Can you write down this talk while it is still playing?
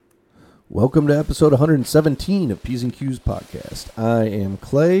Welcome to episode 117 of P's and Q's podcast. I am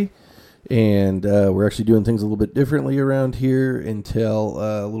Clay, and we're actually doing things a little bit differently around here until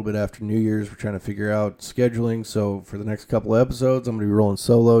a little bit after New Year's. We're trying to figure out scheduling, so for the next couple of episodes, I'm going to be rolling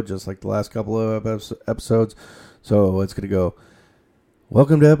solo, just like the last couple of episodes. So it's going to go,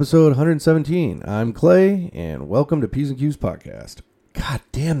 welcome to episode 117. I'm Clay, and welcome to P's and Q's podcast. God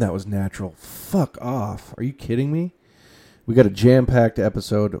damn, that was natural. Fuck off. Are you kidding me? We got a jam-packed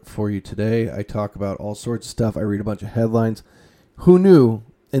episode for you today. I talk about all sorts of stuff. I read a bunch of headlines. Who knew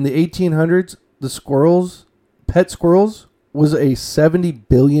in the 1800s, pet squirrels, was a $70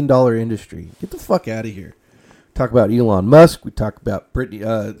 billion industry? Get the fuck out of here. Talk about Elon Musk. We talk about Brittany.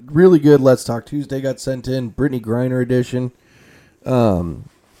 Really good Let's Talk Tuesday got sent in. Brittany Griner edition. But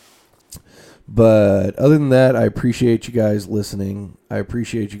other than that, I appreciate you guys listening. I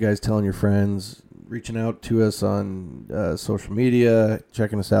appreciate you guys telling your friends, reaching out to us on social media,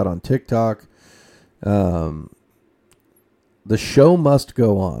 checking us out on TikTok. The show must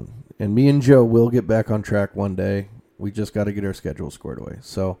go on, and me and Joe will get back on track one day. We just got to get our schedule squared away.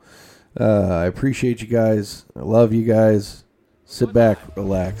 So I appreciate you guys. I love you guys. Sit back,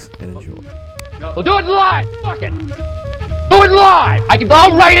 relax, and enjoy. We'll do it live. Fuck it. Do it live.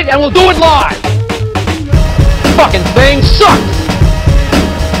 I'll write it and we'll do it live. Fucking thing sucks.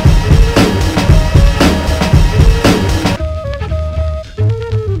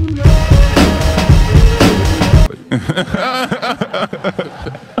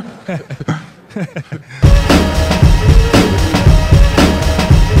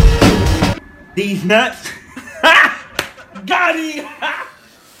 These nuts. Got him.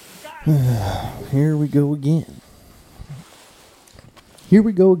 Here we go again. Here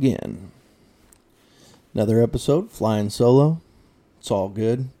we go again. Another episode, flying solo. It's all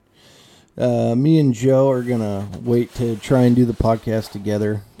good. Me and Joe are going to wait to try and do the podcast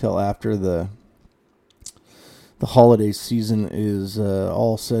together till after the holiday season is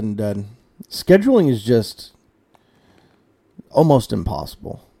all said and done. Scheduling is just almost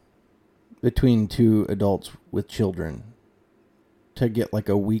impossible between two adults with children to get like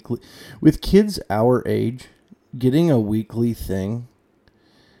a weekly. With kids our age, getting a weekly thing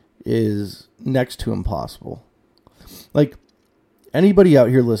is next to impossible. Like, anybody out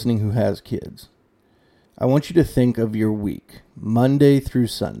here listening who has kids, I want you to think of your week, Monday through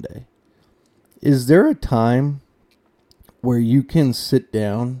Sunday. Is there a time where you can sit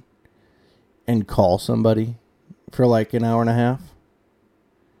down and call somebody for like an hour and a half?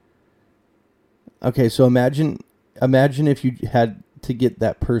 Okay, so imagine if you had to get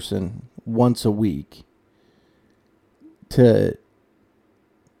that person once a week to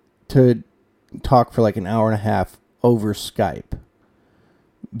talk for like an hour and a half over Skype,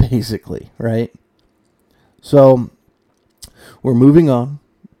 basically, right? So we're moving on,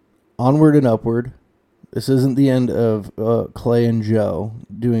 onward and upward. This isn't the end of Clay and Joe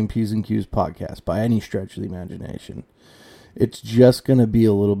doing P's and Q's podcast by any stretch of the imagination. It's just going to be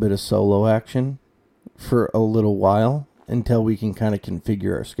a little bit of solo action for a little while until we can kind of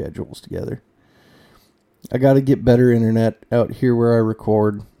configure our schedules together. I got to get better internet out here where I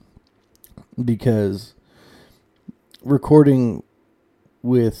record, because recording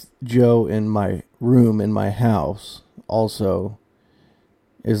with Joe in my room in my house also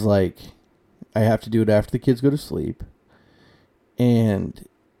is like, I have to do it after the kids go to sleep. And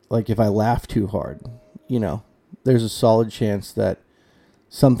like, if I laugh too hard, there's a solid chance that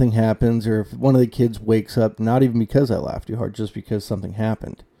something happens, or if one of the kids wakes up, not even because I laughed too hard, just because something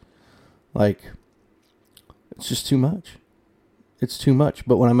happened. Like, it's just too much. It's too much.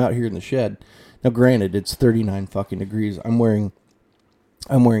 But when I'm out here in the shed, now granted, it's 39 fucking degrees. I'm wearing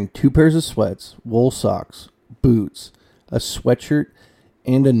 2 pairs of sweats, wool socks, boots, a sweatshirt,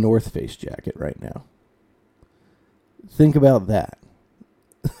 and a North Face jacket right now. Think about that.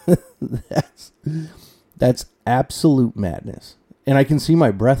 That's absolute madness. And I can see my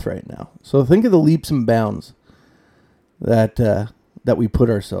breath right now. So think of the leaps and bounds that we put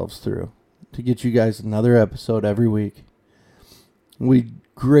ourselves through to get you guys another episode every week. We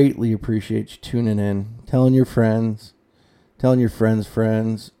greatly appreciate you tuning in, telling your friends'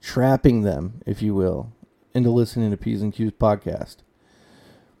 friends, trapping them, if you will, into listening to P's and Q's podcast.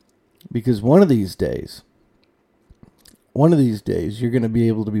 Because one of these days, you're going to be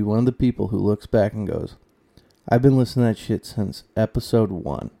able to be one of the people who looks back and goes, I've been listening to that shit since episode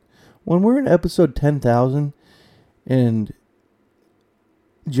 1. When we're in episode 10,000 and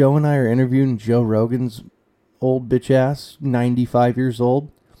Joe and I are interviewing Joe Rogan's old bitch ass, 95 years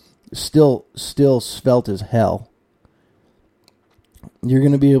old, still svelte as hell. You're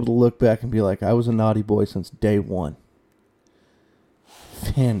going to be able to look back and be like, I was a naughty boy since day one.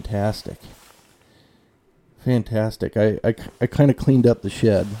 fantastic. Fantastic. I kind of cleaned up the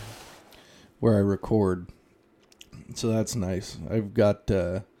shed where I record, so that's nice. I've got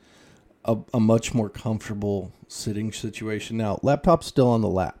a much more comfortable sitting situation now. Laptop's still on the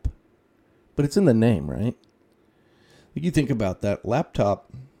lap, but it's in the name, right? Like, you think about that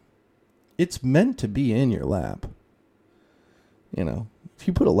laptop, it's meant to be in your lap. You know, if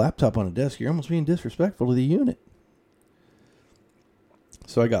you put a laptop on a desk, you're almost being disrespectful to the unit.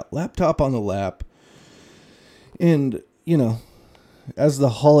 So I got laptop on the lap. And, you know, as the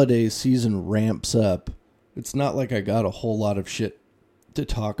holiday season ramps up, it's not like I got a whole lot of shit to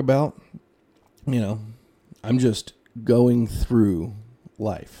talk about. You know, I'm just going through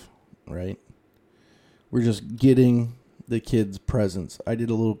life, right? We're just getting the kids presents. I did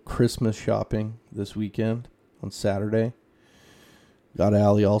a little Christmas shopping this weekend on Saturday. Got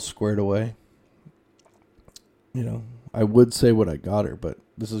Allie all squared away. You know, I would say what I got her, but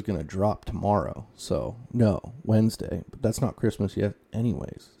this is going to drop tomorrow. So, no, Wednesday. But that's not Christmas yet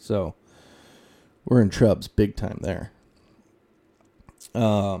anyways. So, we're in Trubs big time there.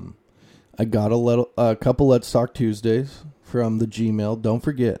 I got a couple Let's Talk Tuesdays from the Gmail. Don't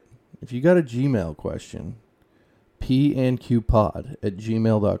forget, if you got a Gmail question,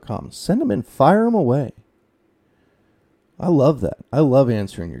 pnqpod@gmail.com. Send them in. Fire them away. I love that. I love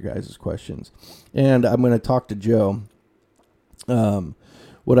answering your guys' questions. And I'm going to talk to Joe.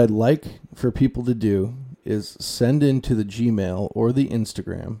 What I'd like for people to do is send into the Gmail or the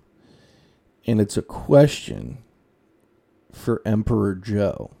Instagram, and it's a question for Emperor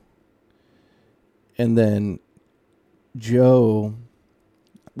Joe. And then Joe,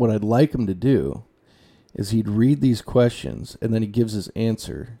 what I'd like him to do is he'd read these questions, and then he gives his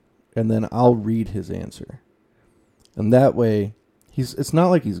answer, and then I'll read his answer. And that way, it's not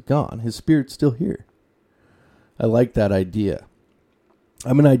like he's gone. His spirit's still here. I like that idea.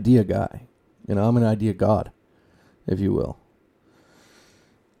 I'm an idea guy. You know, I'm an idea god, if you will.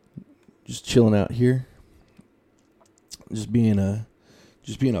 Just chilling out here. Just being a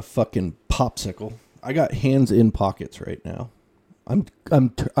fucking popsicle. I got hands in pockets right now. I'm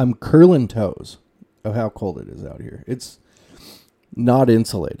curling toes of how cold it is out here. It's not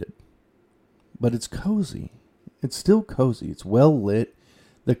insulated, but it's cozy. It's still cozy. It's well lit.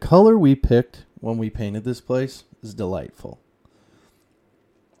 The color we picked when we painted this place is delightful.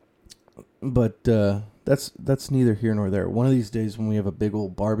 But that's neither here nor there. One of these days when we have a big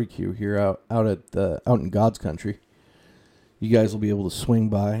old barbecue here out in God's country, you guys will be able to swing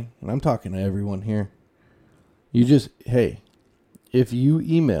by, and I'm talking to everyone here. If you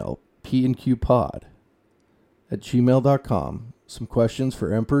email pnqpod@gmail.com some questions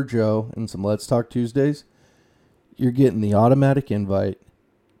for Emperor Joe and some Let's Talk Tuesdays, you're getting the automatic invite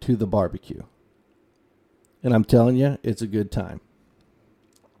to the barbecue. And I'm telling you, it's a good time.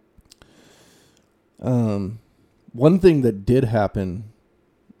 One thing that did happen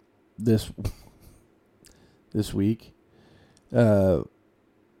this week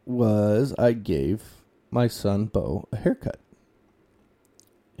was I gave my son Bo a haircut.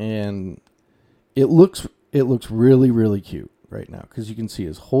 And it looks really, really cute right now because you can see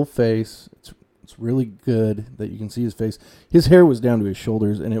his whole face. It's really good that you can see his face. His hair was down to his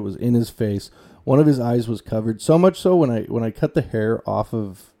shoulders and it was in his face. One of his eyes was covered, so much so when I cut the hair off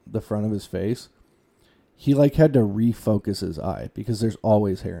of the front of his face, he had to refocus his eye because there's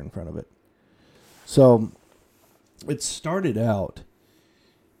always hair in front of it. So it started out,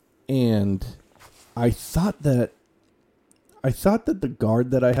 and I thought that the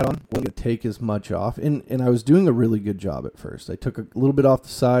guard that I had on wasn't going to take as much off, and I was doing a really good job at first. I took a little bit off the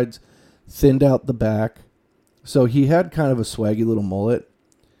sides, thinned out the back, so he had kind of a swaggy little mullet.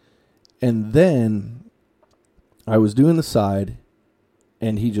 And then I was doing the side,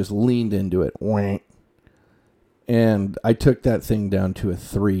 and he just leaned into it. And I took that thing down to a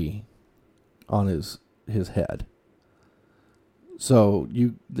 3 on his head. So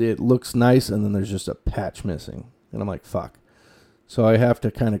it looks nice, and then there's just a patch missing. And I'm like, fuck. So I have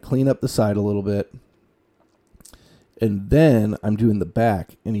to kind of clean up the side a little bit. And then I'm doing the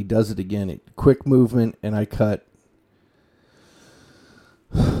back, and he does it again. Quick movement, and I cut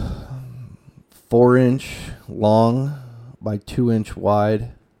 4-inch long by 2-inch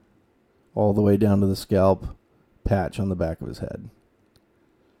wide all the way down to the scalp patch on the back of his head.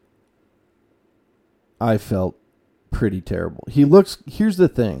 I felt pretty terrible. Here's the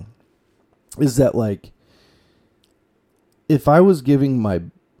thing, is that if I was giving my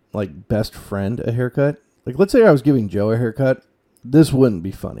best friend a haircut, let's say I was giving Joe a haircut, this wouldn't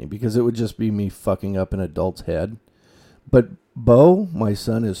be funny because it would just be me fucking up an adult's head. But Bo, my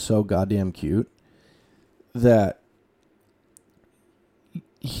son, is so goddamn cute that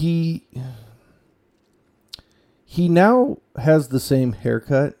he now has the same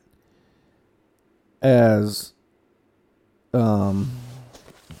haircut as maybe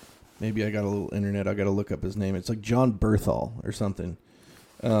I got a little internet. I got to look up his name. It's like John Berthal or something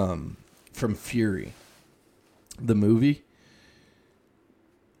from Fury, the movie.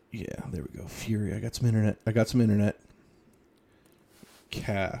 Yeah, there we go. Fury. I got some internet.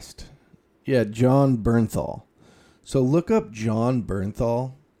 Cast. Yeah, John Bernthal. So look up John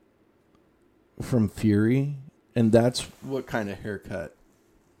Bernthal from Fury, and that's what kind of haircut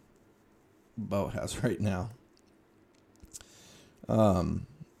Bo has right now. And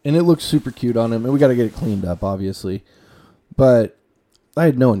it looks super cute on him, and we got to get it cleaned up, obviously. But I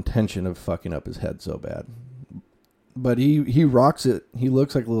had no intention of fucking up his head so bad. But he rocks it. He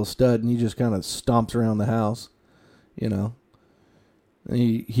looks like a little stud, and he just kind of stomps around the house, you know.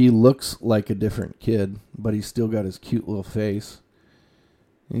 He looks like a different kid, but he's still got his cute little face.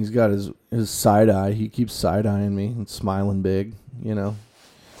 He's got his side eye. He keeps side-eyeing me and smiling big, you know.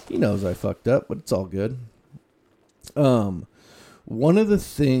 He knows I fucked up, but it's all good. One of the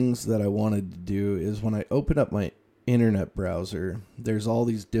things that I wanted to do is when I open up my internet browser, there's all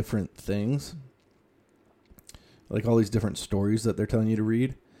these different things, like all these different stories that they're telling you to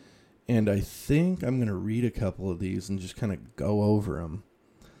read. And I think I'm going to read a couple of these and just kind of go over them.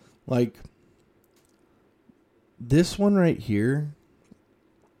 Like, this one right here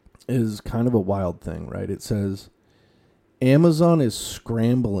is kind of a wild thing, right? It says, Amazon is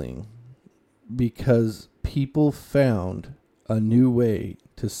scrambling because people found a new way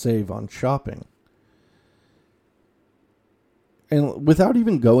to save on shopping. And without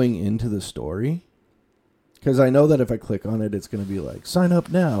even going into the story, because I know that if I click on it, it's going to be like, sign up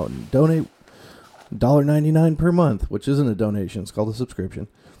now and donate $1.99 per month, which isn't a donation. It's called a subscription.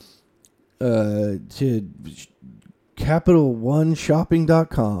 To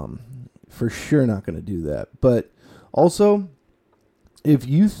CapitalOneShopping.com. For sure not going to do that. But also, if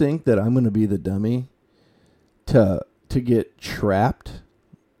you think that I'm going to be the dummy to get trapped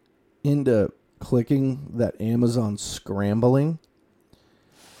into clicking that Amazon's scrambling,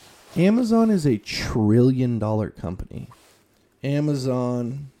 Amazon is $1 trillion company.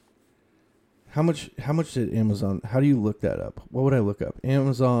 Amazon, how much did Amazon, how do you look that up? What would I look up?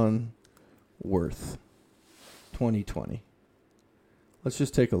 Amazon worth 2020. Let's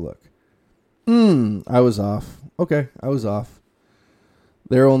just take a look. I was off. Okay, I was off.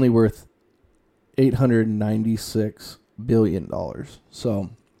 They're only worth $896 billion. So,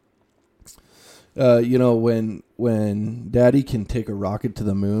 you know, when Daddy can take a rocket to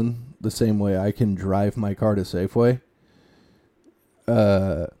the moon the same way I can drive my car to Safeway,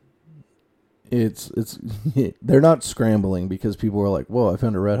 it's they're not scrambling because people were like, "Whoa, I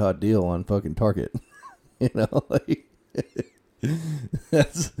found a red hot deal on fucking Target." You know, like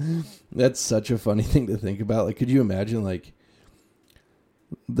that's such a funny thing to think about. Like, could you imagine like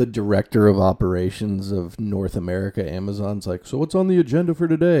the director of operations of North America, Amazon's like, so what's on the agenda for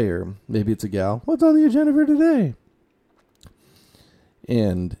today? Or maybe it's a gal. What's on the agenda for today?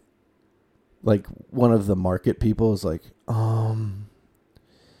 And like one of the market people is like,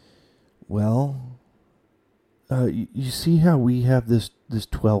 well, you see how we have this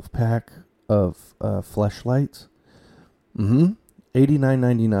 12 pack of Fleshlights?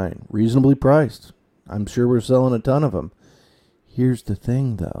 $89.99, reasonably priced. I'm sure we're selling a ton of them. Here's the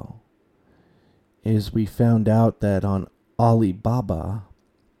thing, though, is we found out that on Alibaba,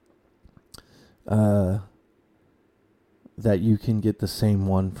 that you can get the same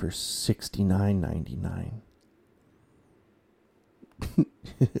one for $69.99.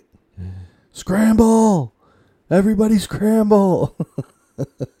 Scramble! Everybody scramble!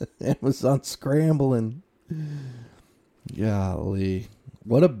 Amazon scrambling. Golly.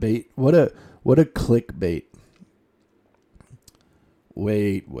 What a bait. What a clickbait.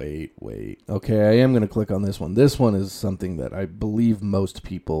 Wait. Okay, I am going to click on this one. This one is something that I believe most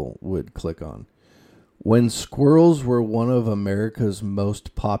people would click on. When squirrels were one of America's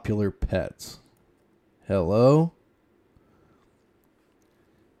most popular pets. Hello?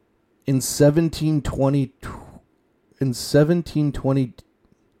 In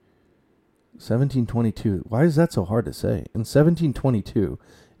 1722. Why is that so hard to say? In 1722,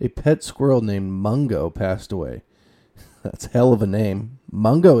 a pet squirrel named Mungo passed away. That's a hell of a name.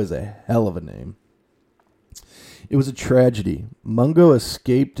 Mungo is a hell of a name. It was a tragedy. Mungo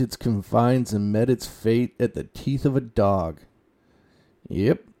escaped its confines and met its fate at the teeth of a dog.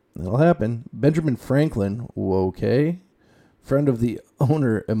 Yep, that'll happen. Benjamin Franklin, okay, friend of the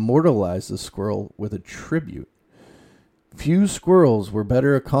owner, immortalized the squirrel with a tribute. Few squirrels were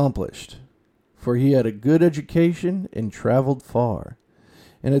better accomplished, for he had a good education and traveled far.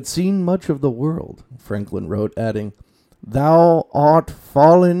 and had seen much of the world, Franklin wrote, adding, "Thou art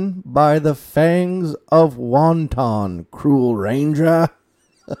fallen by the fangs of Wanton, cruel ranger."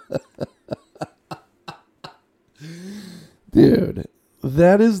 Dude,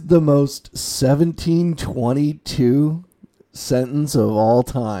 that is the most 1722 sentence of all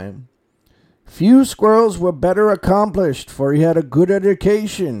time. Few squirrels were better accomplished, for he had a good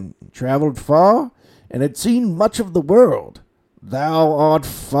education, traveled far, and had seen much of the world. Thou art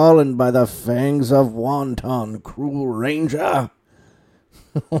fallen by the fangs of Wanton, cruel ranger.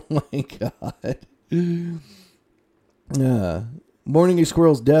 Oh my God. Mourning a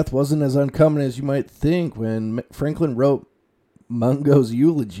squirrel's death wasn't as uncommon as you might think. When Franklin wrote Mungo's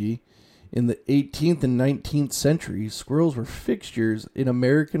eulogy in the 18th and 19th centuries, squirrels were fixtures in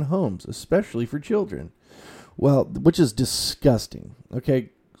American homes, especially for children. Well, which is disgusting.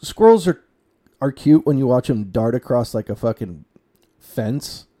 Okay, squirrels are cute when you watch them dart across like a fucking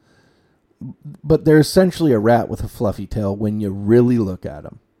fence, but they're essentially a rat with a fluffy tail when you really look at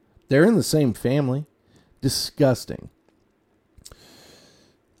them. They're in the same family. Disgusting.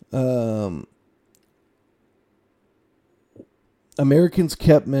 Americans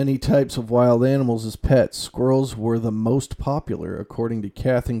kept many types of wild animals as pets. Squirrels were the most popular, according to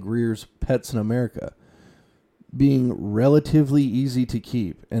Kathy Greer's Pets in America, being relatively easy to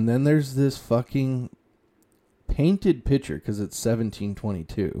keep. And then there's this fucking painted picture, because it's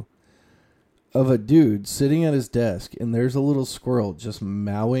 1722, of a dude sitting at his desk, and there's a little squirrel just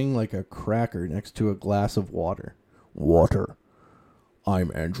mowing like a cracker next to a glass of water. Water.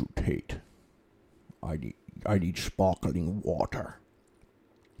 I'm Andrew Tate. I need sparkling water.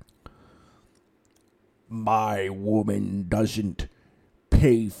 My woman doesn't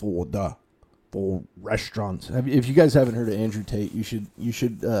pay for restaurants. If you guys haven't heard of Andrew Tate, you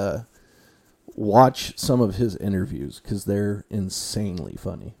should watch some of his interviews, because they're insanely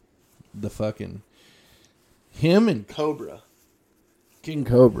funny. The fucking him and Cobra, King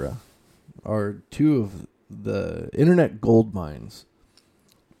Cobra, are two of the internet gold mines.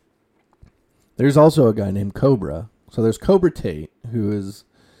 There's also a guy named Cobra. So there's Cobra Tate, who is,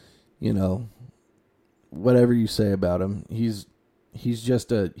 whatever you say about him, he's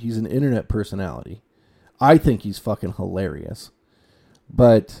an internet personality. I think he's fucking hilarious.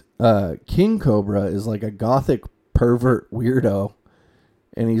 But King Cobra is like a gothic pervert weirdo,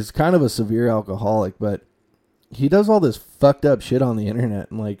 and he's kind of a severe alcoholic, but he does all this fucked up shit on the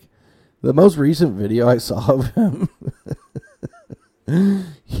internet. And like the most recent video I saw of him,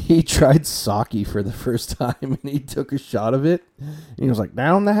 he tried sake for the first time, and he took a shot of it, and he was like,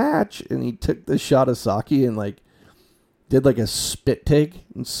 "Down the hatch," and he took the shot of sake and like did like a spit take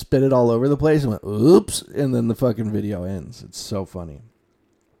and spit it all over the place and went, "Oops," and then the fucking video ends. It's so funny.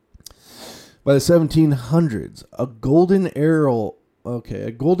 By the 1700s, a golden era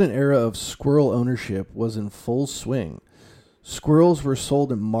of squirrel ownership was in full swing. Squirrels were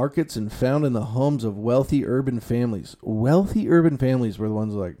sold in markets and found in the homes of wealthy urban families. Wealthy urban families were the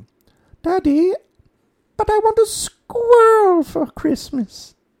ones like, "Daddy, but I want a squirrel for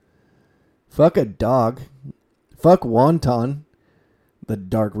Christmas." Fuck a dog. Fuck Wanton, the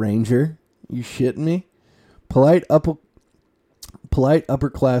Dark Ranger. You shitting me? Polite upper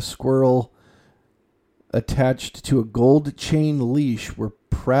class squirrel attached to a gold chain leash were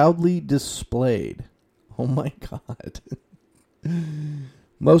proudly displayed. Oh my God.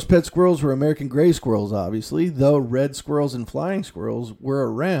 Most pet squirrels were American gray squirrels, obviously, though red squirrels and flying squirrels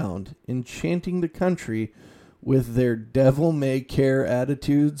were around, enchanting the country with their devil-may-care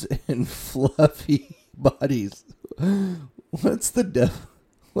attitudes and fluffy bodies. What's the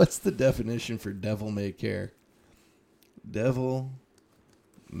definition for devil-may-care?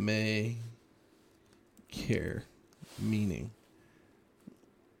 Devil-may-care meaning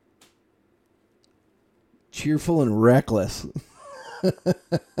cheerful and reckless.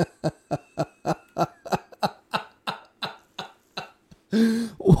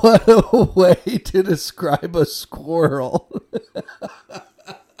 What a way to describe a squirrel.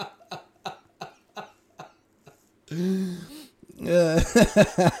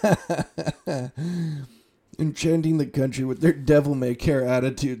 Enchanting the country with their devil-may-care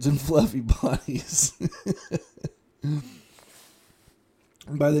attitudes and fluffy bodies.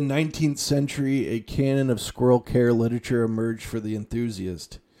 By the 19th century, a canon of squirrel care literature emerged for the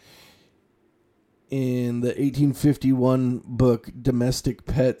enthusiast. In the 1851 book Domestic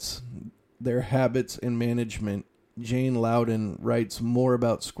Pets, Their Habits and Management, Jane Loudon writes more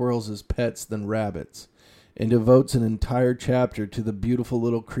about squirrels as pets than rabbits, and devotes an entire chapter to the beautiful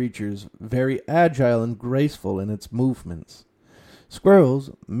little creatures, very agile and graceful in its movements.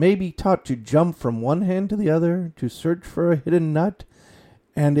 Squirrels may be taught to jump from one hand to the other, to search for a hidden nut,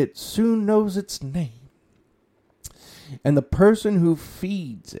 and it soon knows its name. And the person who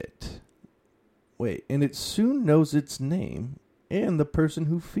feeds it... Wait, and it soon knows its name and the person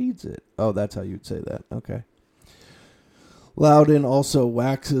who feeds it. Oh, that's how you'd say that. Okay. Loudon also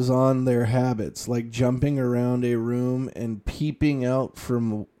waxes on their habits, like jumping around a room and peeping out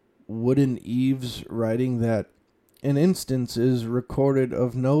from wooden eaves, writing that an instance is recorded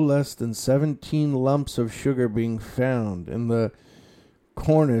of no less than 17 lumps of sugar being found in the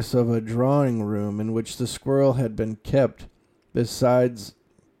cornice of a drawing room in which the squirrel had been kept, besides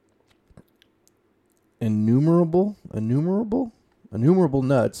innumerable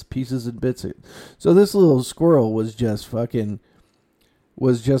nuts, pieces, and bits. So this little squirrel was just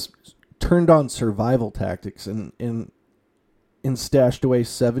turned on survival tactics and stashed away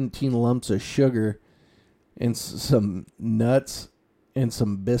 17 lumps of sugar and some nuts and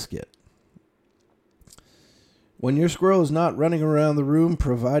some biscuit. When your squirrel is not running around the room,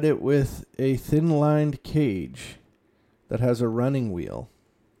 provide it with a thin-lined cage that has a running wheel.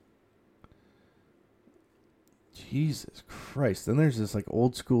 Jesus Christ. Then there's this like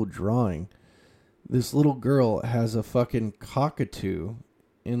old school drawing. This little girl has a fucking cockatoo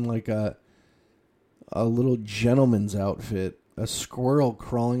in like a little gentleman's outfit, a squirrel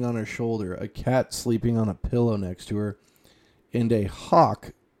crawling on her shoulder, a cat sleeping on a pillow next to her, and a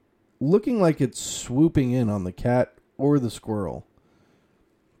hawk looking like it's swooping in on the cat or the squirrel.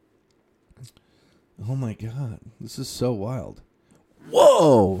 Oh my God. This is so wild.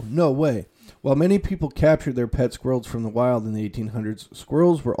 Whoa! No way. While many people captured their pet squirrels from the wild in the 1800s,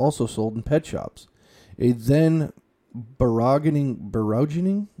 squirrels were also sold in pet shops. A then burgeoning.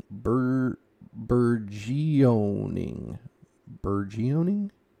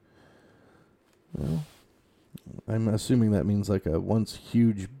 Well, I'm assuming that means like a once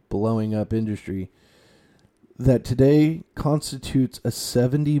huge blowing up industry that today constitutes a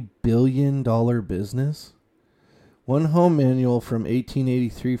 $70 billion business. One home manual from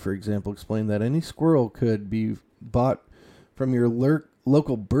 1883, for example, explained that any squirrel could be bought from your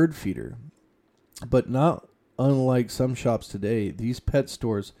local bird feeder. But not unlike some shops today, these pet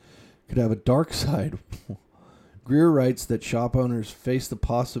stores could have a dark side. Greer writes that shop owners face the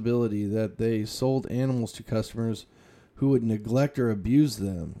possibility that they sold animals to customers who would neglect or abuse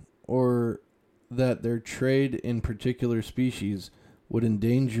them, or that their trade in particular species would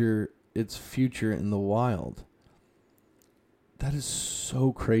endanger its future in the wild. That is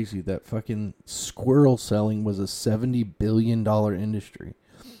so crazy that fucking squirrel selling was a $70 billion industry.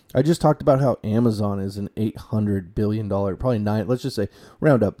 I just talked about how Amazon is an $800 billion, probably let's just say,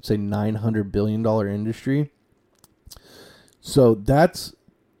 round up, say $900 billion industry. So that's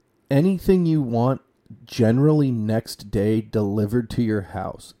anything you want generally next day delivered to your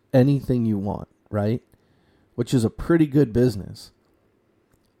house. Anything you want, right? Which is a pretty good business.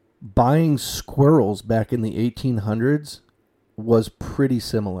 Buying squirrels back in the 1800s was pretty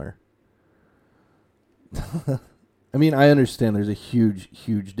similar. I mean, I understand there's a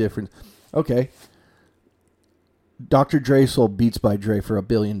huge difference. Okay. Dr. Dre sold Beats by Dre for $1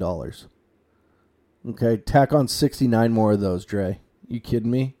 billion. Okay, tack on 69 more of those, Dre. You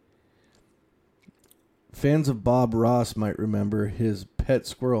kidding me? Fans of Bob Ross might remember his pet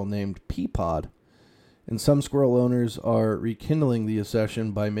squirrel named Peapod. And some squirrel owners are rekindling the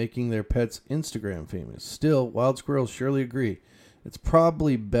obsession by making their pets Instagram famous. Still, wild squirrels surely agree. It's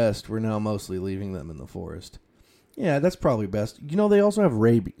probably best we're now mostly leaving them in the forest. Yeah, that's probably best. You know, they also have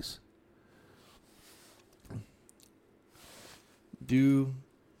rabies. Do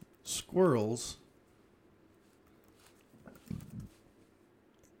squirrels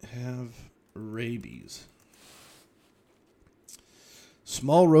have rabies?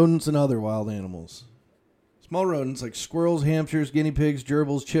 Small rodents and other wild animals. Small rodents like squirrels, hamsters, guinea pigs,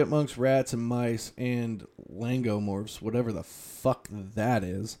 gerbils, chipmunks, rats, and mice, and langomorphs, whatever the fuck that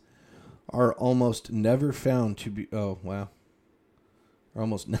is, are almost never found to be... Oh, wow. Are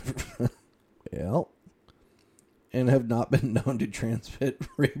almost never... Well... And have not been known to transmit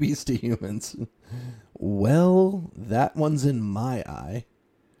rabies to humans. Well, that one's in my eye.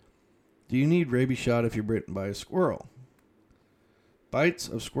 Do you need rabies shot if you're bitten by a squirrel? Bites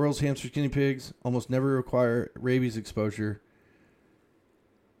of squirrels, hamsters, guinea pigs almost never require rabies exposure.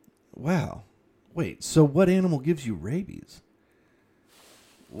 Wow. Wait, so what animal gives you rabies?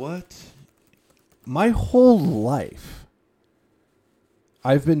 What? My whole life,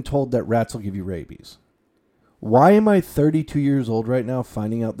 I've been told that rats will give you rabies. Why am I 32 years old right now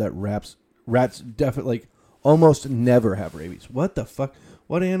finding out that rats definitely, like, almost never have rabies? What the fuck?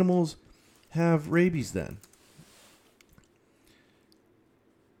 What animals have rabies then?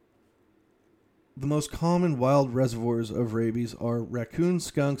 The most common wild reservoirs of rabies are raccoons,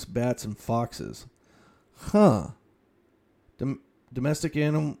 skunks, bats, and foxes. Huh. Domestic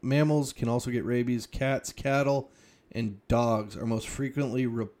mammals can also get rabies. Cats, cattle, and dogs are most frequently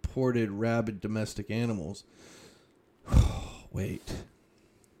reported rabid domestic animals. Wait.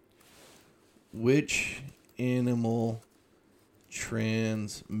 Which animal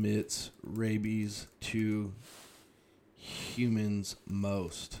transmits rabies to humans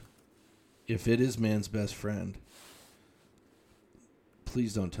most? If it is man's best friend.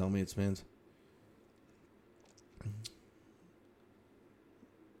 Please don't tell me it's man's.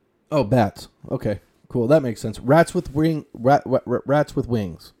 Oh, bats. Okay, cool. That makes sense. Rats with rats with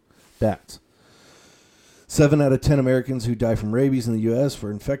wings. Bats. 7 out of 10 Americans who die from rabies in the U.S.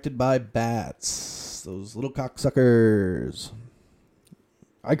 were infected by bats. Those little cocksuckers.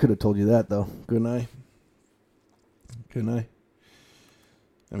 I could have told you that, though. Couldn't I?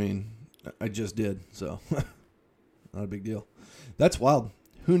 I mean, I just did, so not a big deal. That's wild.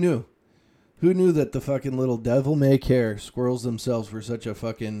 Who knew? Who knew that the fucking little devil-may-care squirrels themselves were such a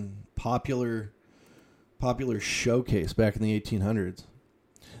fucking popular showcase back in the 1800s?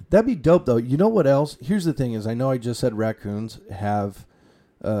 That'd be dope, though. You know what else? Here's the thing is, I know I just said raccoons have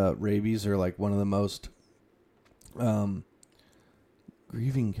rabies, or like one of the most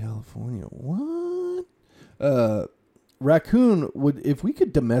grieving California. What? Raccoon would, if we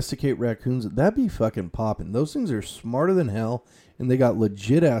could domesticate raccoons, that'd be fucking popping. Those things are smarter than hell, and they got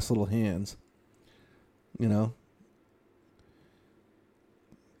legit ass little hands. You know?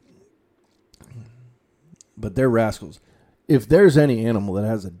 But they're rascals. If there's any animal that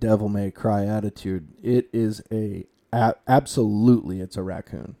has a devil-may-cry attitude, it is absolutely it's a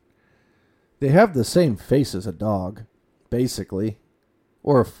raccoon. They have the same face as a dog, basically.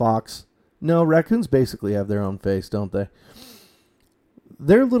 Or a fox. No, raccoons basically have their own face, don't they?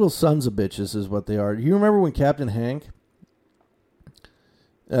 They're little sons of bitches is what they are. You remember when Captain Hank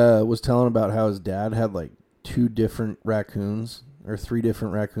was telling about how his dad had like 2 different raccoons, or 3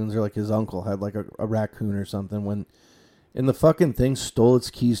 different raccoons, or like his uncle had like a raccoon or something, and the fucking thing stole its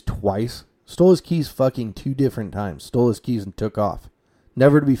keys twice. Stole his keys fucking 2 different times. Stole his keys and took off.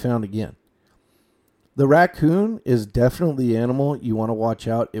 Never to be found again. The raccoon is definitely the animal you want to watch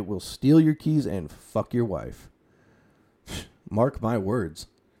out. It will steal your keys and fuck your wife. Mark my words.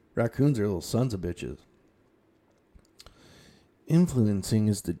 Raccoons are little sons of bitches. Influencing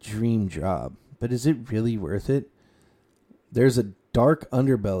is the dream job, but is it really worth it? There's a dark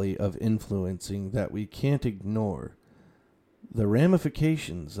underbelly of influencing that we can't ignore. The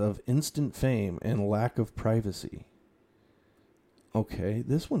ramifications of instant fame and lack of privacy. Okay,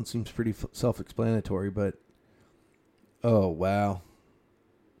 this one seems pretty self-explanatory, but... Oh, wow.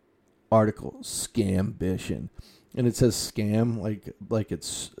 Article, Scambition. And it says scam, like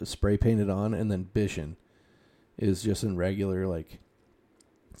it's spray painted on, and then bition is just in regular, like,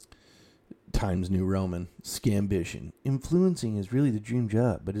 Times New Roman. Scambition. Influencing is really the dream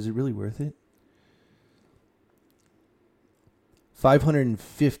job, but is it really worth it?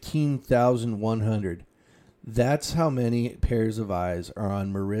 515,100. That's how many pairs of eyes are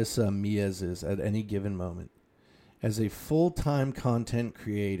on Marissa Miez's at any given moment. As a full-time content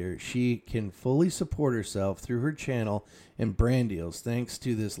creator, she can fully support herself through her channel and brand deals thanks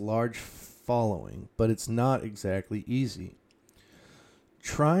to this large following, but it's not exactly easy.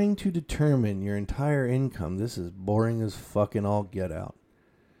 Trying to determine your entire income, this is boring as fucking all get out.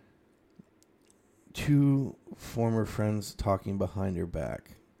 2 former friends talking behind her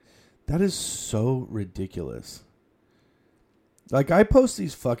back. That is so ridiculous. Like, I post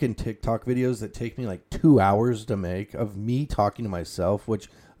these fucking TikTok videos that take me like 2 hours to make of me talking to myself, which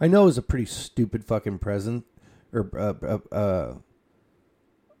I know is a pretty stupid fucking present. Oh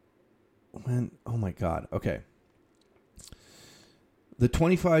my God. Okay. The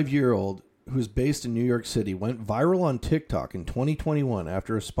 25-year-old who's based in New York City went viral on TikTok in 2021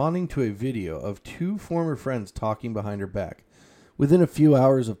 after responding to a video of 2 former friends talking behind her back. Within a few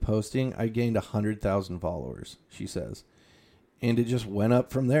hours of posting, I gained 100,000 followers, she says. And it just went up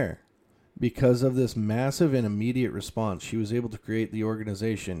from there. Because of this massive and immediate response, she was able to create the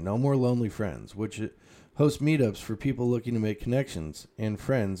organization No More Lonely Friends, which hosts meetups for people looking to make connections and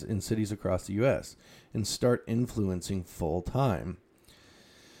friends in cities across the U.S. and start influencing full time.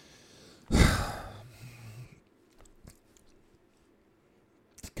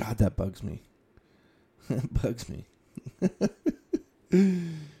 God, that bugs me. It bugs me.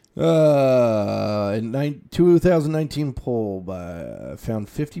 In 2019 poll found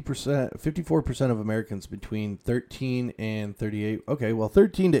 54% of Americans between 13 and 38. Okay, well,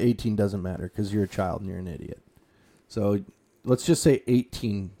 13 to 18 doesn't matter because you're a child and you're an idiot. So let's just say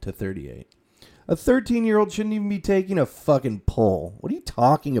 18 to 38. A 13-year-old shouldn't even be taking a fucking poll. What are you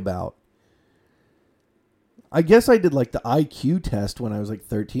talking about? I guess I did like the IQ test when I was like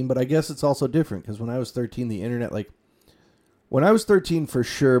 13, but I guess it's also different because when I was 13, the internet, like, when I was 13, for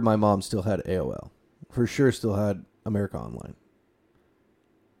sure, my mom still had AOL. For sure, still had America Online.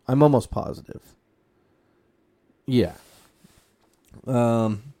 I'm almost positive. Yeah.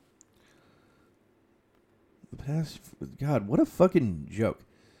 The past, God, what a fucking joke.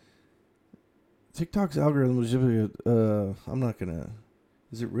 TikTok's algorithm was I'm not gonna.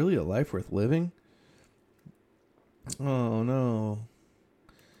 Is it really a life worth living? Oh no.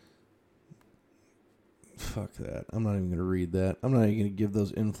 Fuck that. I'm not even gonna read that. I'm not even gonna give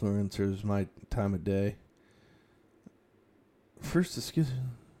those influencers my time of day. First excuse.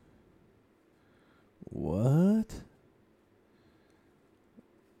 What?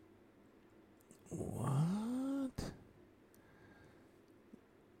 What?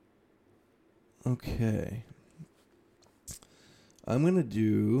 Okay. I'm going to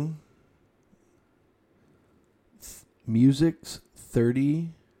do music's 30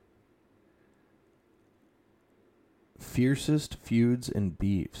 fiercest feuds and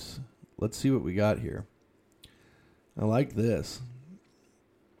beefs. Let's see what we got here. I like this.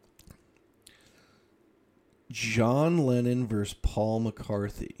 John Lennon versus Paul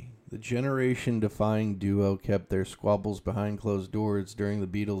McCartney. The generation-defying duo kept their squabbles behind closed doors during the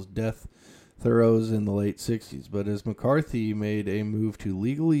Beatles' death throes in the late 60s, but as McCartney made a move to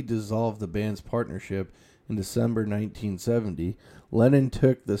legally dissolve the band's partnership in December 1970, Lennon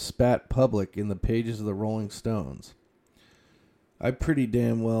took the spat public in the pages of the Rolling Stones. I pretty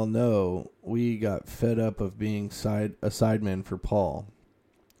damn well know we got fed up of being a sideman for Paul.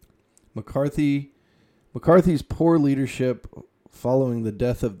 McCarthy's poor leadership following the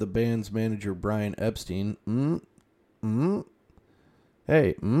death of the band's manager Brian Epstein.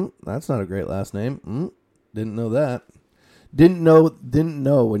 Hey, that's not a great last name. Didn't know that. Didn't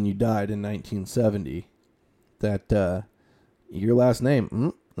know when you died in 1970 that your last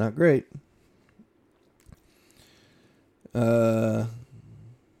name, not great. Lennon's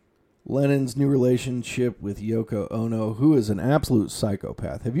new relationship with Yoko Ono, who is an absolute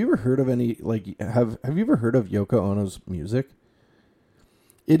psychopath. Have you ever heard of have you ever heard of Yoko Ono's music?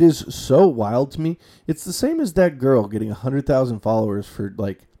 It is so wild to me. It's the same as that girl getting 100,000 followers for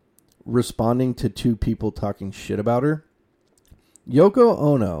like responding to two people talking shit about her. Yoko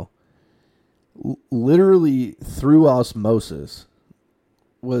Ono literally through osmosis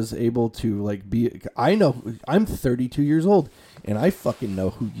was able to like be. I know I'm 32 years old and I fucking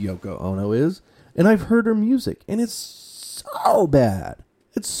know who Yoko Ono is, and I've heard her music, and it's so bad.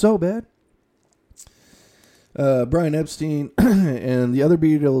 It's so bad. Brian Epstein and the other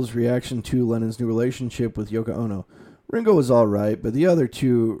Beatles' reaction to Lennon's new relationship with Yoko Ono. Ringo was all right, but the other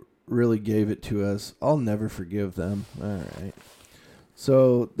two really gave it to us. I'll never forgive them. All right.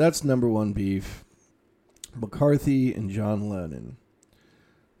 So that's number one beef. McCartney and John Lennon.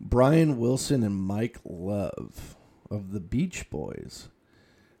 Brian Wilson and Mike Love of the Beach Boys.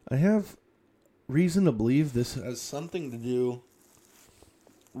 I have reason to believe this has something to do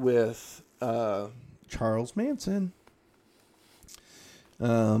with Charles Manson.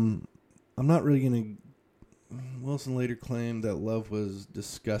 I'm not really going to... Wilson later claimed that Love was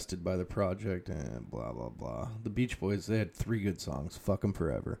disgusted by the project and blah, blah, blah. The Beach Boys, they had 3 good songs. Fuck 'em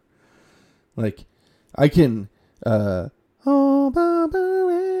forever. Like, I can... Oh,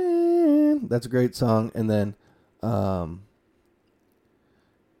 Barbara, that's a great song. And then...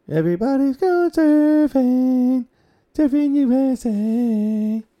 Everybody's going surfing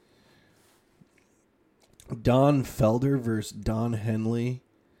USA. Don Felder versus Don Henley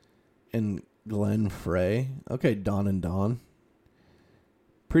and Glenn Frey. Okay, Don and Don.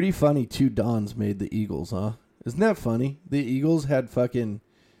 Pretty funny 2 Dons made the Eagles, huh? Isn't that funny? The Eagles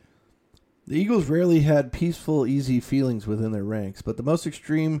rarely had peaceful, easy feelings within their ranks, but the most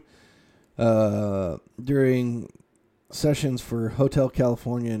extreme during sessions for Hotel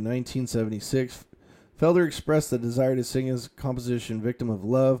California in 1976, Felder expressed the desire to sing his composition Victim of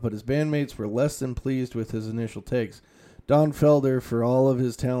Love, but his bandmates were less than pleased with his initial takes. Don Felder, for all of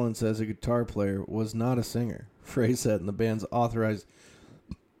his talents as a guitar player, was not a singer, Frey said in the band's authorized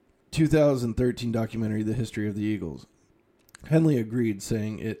 2013 documentary, The History of the Eagles. Henley agreed,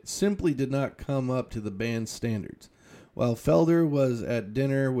 saying it simply did not come up to the band's standards. While Felder was at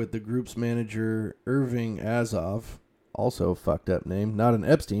dinner with the group's manager, Irving Azoff, also a fucked up name, not an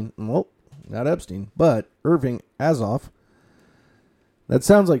Epstein, well, not Epstein, but Irving Azoff. That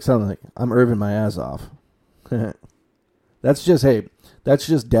sounds like something like, I'm Irving my ass off. That's just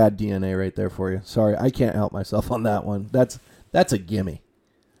dad DNA right there for you. Sorry, I can't help myself on that one. That's a gimme.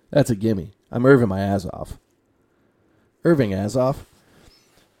 That's a gimme. I'm Irving my ass off. Irving Azoff.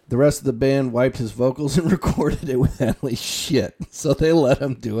 The rest of the band wiped his vocals and recorded it with Henley's shit. So they let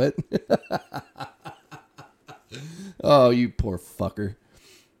him do it. Oh, you poor fucker.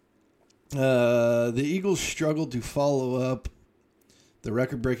 The Eagles struggled to follow up the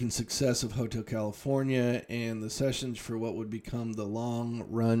record-breaking success of Hotel California, and the sessions for what would become the long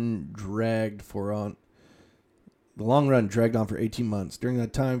run dragged on for 18 months. During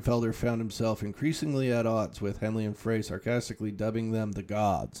that time, Felder found himself increasingly at odds with Henley and Frey, sarcastically dubbing them the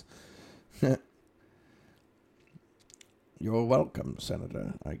gods. You're welcome,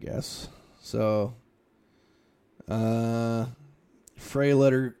 Senator, I guess. So, Frey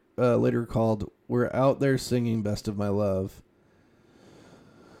later called, "We're out there singing Best of My Love."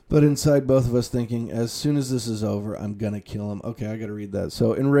 But inside, both of us thinking, as soon as this is over, I'm going to kill him. Okay, I got to read that.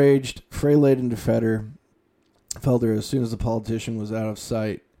 So, enraged, Frey laid into Felder as soon as the politician was out of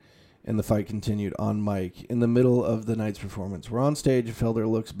sight, and the fight continued on mic. In the middle of the night's performance, we're on stage, and Felder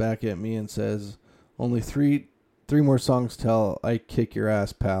looks back at me and says, "Only three more songs till I kick your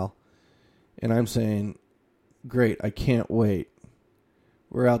ass, pal." And I'm saying, "Great, I can't wait."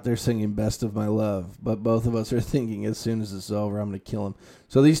 We're out there singing Best of My Love, but both of us are thinking as soon as it's over, I'm going to kill him.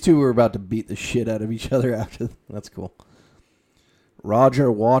 So these two were about to beat the shit out of each other after. That's cool.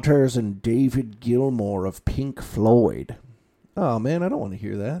 Roger Waters and David Gilmour of Pink Floyd. Oh, man, I don't want to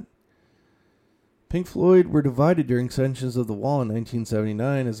hear that. Pink Floyd were divided during Sessions of the Wall in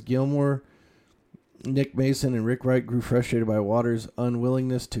 1979 as Gilmour, Nick Mason, and Rick Wright grew frustrated by Waters'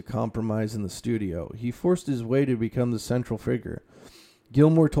 unwillingness to compromise in the studio. He forced his way to become the central figure.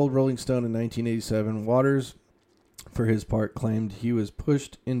 Gilmour told Rolling Stone in 1987, Waters, for his part, claimed he was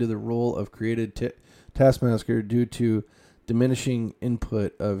pushed into the role of creative taskmaster due to diminishing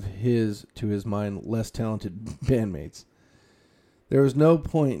input of his, to his mind, less talented bandmates. There was no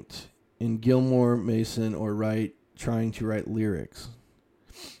point in Gilmour, Mason, or Wright trying to write lyrics,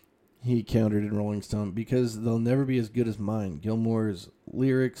 he countered in Rolling Stone, because they'll never be as good as mine. Gilmour's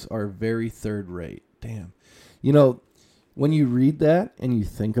lyrics are very third-rate. Damn. You know, when you read that and you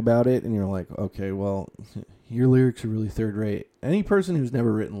think about it and you're like, okay, well, your lyrics are really third rate. Any person who's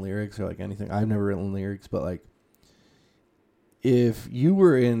never written lyrics or like anything, I've never written lyrics, but like if you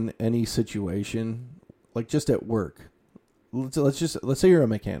were in any situation, like just at work, let's say you're a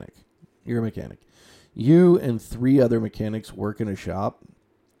mechanic. You're a mechanic. You and 3 other mechanics work in a shop,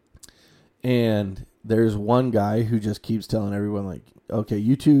 and there's one guy who just keeps telling everyone like, okay,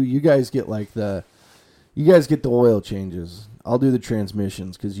 you guys get the oil changes. I'll do the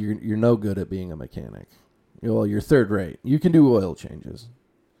transmissions because you're no good at being a mechanic. Well, you're third rate. You can do oil changes.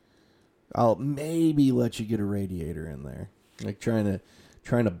 I'll maybe let you get a radiator in there. Like trying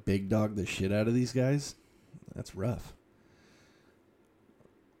to big dog the shit out of these guys. That's rough.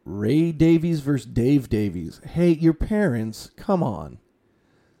 Ray Davies versus Dave Davies. Hey, your parents, come on.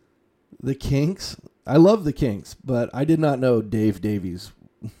 The Kinks. I love the Kinks, but I did not know Dave Davies.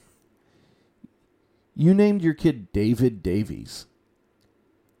 You named your kid David Davies.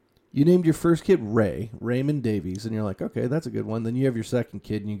 You named your first kid Raymond Davies, and you're like, okay, that's a good one. Then you have your second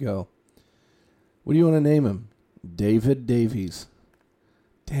kid, and you go, what do you want to name him? David Davies.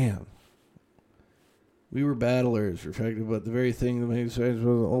 Damn. We were battlers, effective, but the very thing that made us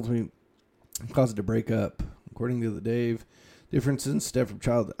ultimately caused it to break up. According to the Dave, difference in step from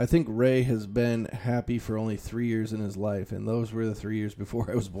childhood. I think Ray has been happy for only 3 years in his life, and those were the 3 years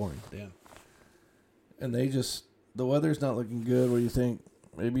before I was born. Damn. And the weather's not looking good. What do you think?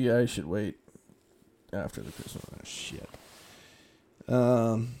 Maybe I should wait after the Christmas. Oh, shit.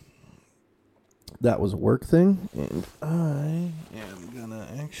 That was a work thing, and I am going to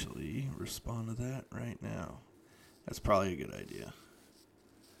actually respond to that right now. That's probably a good idea.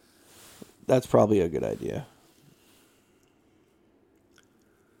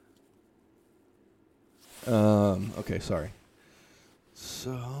 Okay, sorry.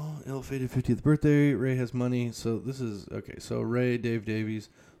 So, ill-fated 50th birthday. Ray has money. So, this is... Okay, so Ray, Dave Davies.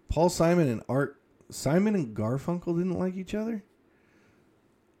 Paul Simon and Simon and Garfunkel didn't like each other?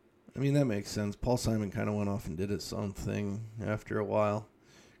 I mean, that makes sense. Paul Simon kind of went off and did his own thing after a while.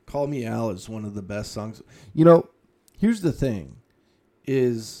 Call Me Al is one of the best songs. You know, here's the thing.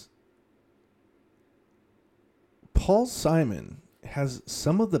 Is Paul Simon has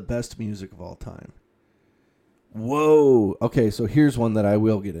some of the best music of all time. Whoa. Okay, so here's one that I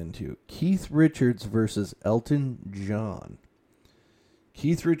will get into. Keith Richards versus Elton John.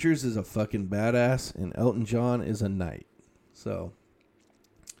 Keith Richards is a fucking badass, and Elton John is a knight. So,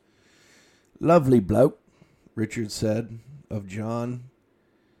 lovely bloke, Richards said of John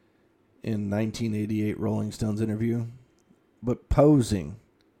in 1988 Rolling Stones interview. But posing.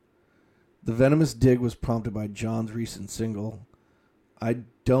 The venomous dig was prompted by John's recent single, I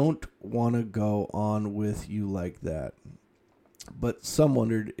Don't Want to Go On With You Like That. But some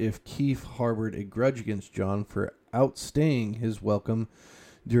wondered if Keith harbored a grudge against John for outstaying his welcome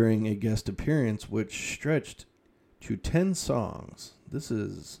during a guest appearance, which stretched to 10 songs. This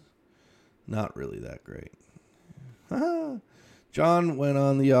is not really that great. John went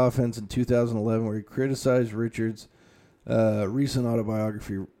on the offense in 2011 where he criticized Richard's recent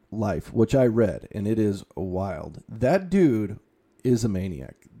autobiography, Life, which I read, and it is wild. That dude is a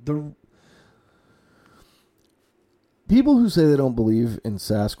maniac. The people who say they don't believe in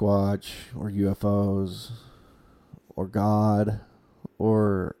Sasquatch or UFOs or God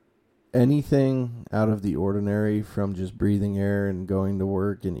or anything out of the ordinary from just breathing air and going to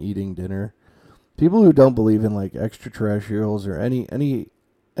work and eating dinner, people who don't believe in like extraterrestrials or any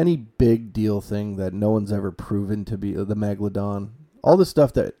big deal thing that no one's ever proven to be the Megalodon, all the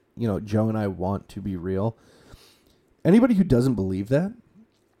stuff that, you know, Joe and I want to be real. Anybody who doesn't believe that,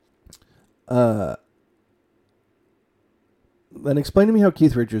 then explain to me how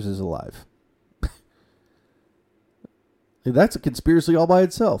Keith Richards is alive. That's a conspiracy all by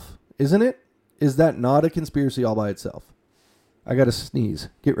itself, isn't it? Is that not a conspiracy all by itself? I gotta sneeze.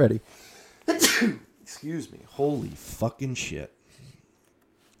 Get ready. Excuse me. Holy fucking shit.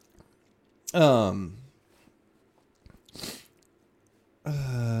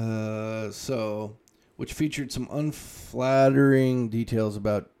 So, which featured some unflattering details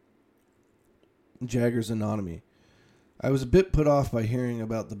about Jagger's anatomy. I was a bit put off by hearing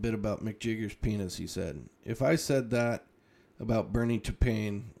about the bit about Mick Jagger's penis, he said. If I said that about Bernie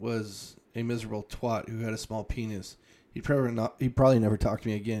Taupin was a miserable twat who had a small penis, he'd probably never talk to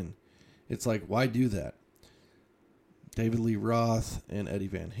me again. It's like, why do that? David Lee Roth and Eddie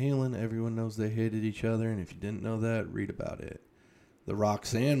Van Halen, everyone knows they hated each other, and if you didn't know that, read about it. The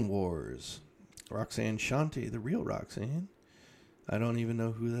Roxanne Wars. Roxanne Shante, the real Roxanne. I don't even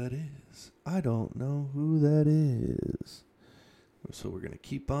know who that is. I don't know who that is. So we're going to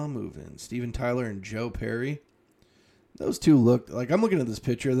keep on moving. Steven Tyler and Joe Perry. Those two look like, I'm looking at this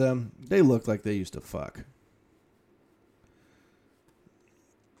picture of them. They look like they used to fuck.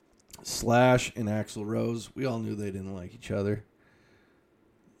 Slash and Axl Rose. We all knew they didn't like each other.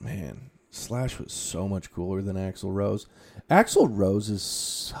 Man, Slash was so much cooler than Axl Rose. Axl Rose is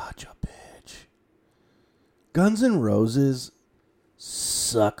such a bitch. Guns N' Roses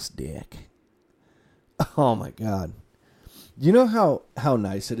sucks dick. Oh my God. You know how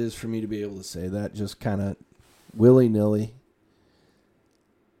nice it is for me to be able to say that just kind of willy-nilly?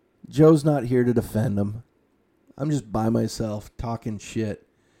 Joe's not here to defend him. I'm just by myself talking shit.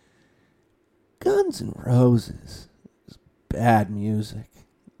 Guns N' Roses is bad music.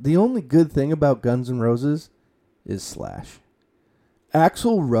 The only good thing about Guns N' Roses is Slash.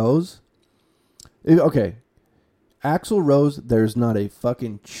 Axl Rose. Okay. Axl Rose, there's not a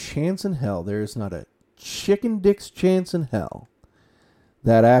fucking chance in hell. There's not a chicken dick's chance in hell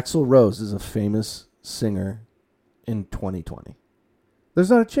that Axl Rose is a famous singer in 2020.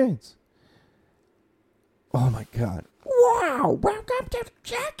 There's not a chance. Oh my God. Wow. Welcome to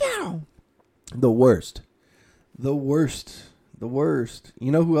Jacko. The worst. The worst. The worst.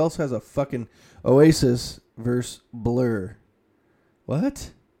 You know who else has a fucking Oasis versus Blur? What?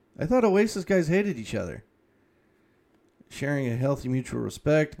 I thought Oasis guys hated each other. Sharing a healthy mutual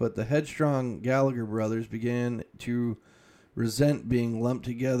respect, but the headstrong Gallagher brothers began to resent being lumped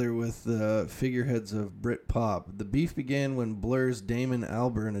together with the figureheads of Britpop. The beef began when Blur's Damon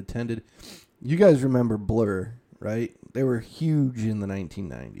Albarn attended. You guys remember Blur, right? They were huge in the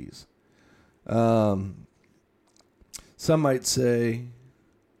 1990s. Some might say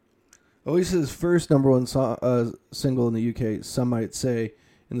Oasis' first number one single in the UK, some might say,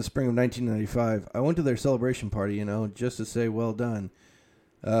 in the spring of 1995. I went to their celebration party, just to say well done.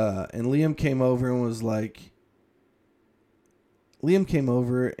 And Liam came over and was like, he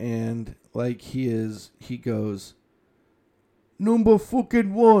goes, number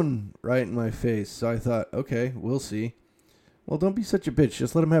fucking one, right in my face. So I thought, okay, we'll see. Well, don't be such a bitch.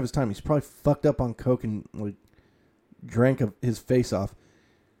 Just let him have his time. He's probably fucked up on coke and drank his face off.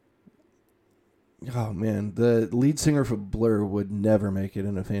 Oh, man. The lead singer for Blur would never make it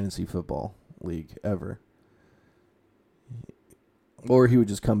in a fantasy football league, ever. Or he would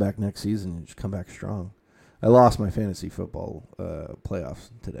just come back next season and just come back strong. I lost my fantasy football playoffs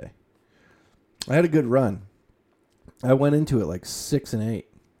today. I had a good run. I went into it like 6-8.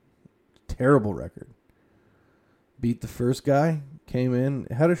 Terrible record. Beat the first guy, came in,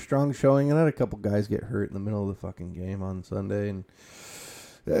 had a strong showing, and had a couple guys get hurt in the middle of the fucking game on Sunday, and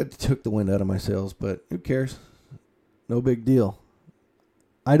that took the wind out of my sails, but who cares? No big deal.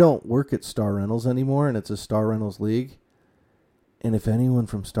 I don't work at Star Rentals anymore, and it's a Star Rentals league. And if anyone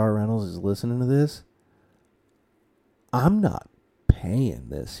from Star Rentals is listening to this, I'm not paying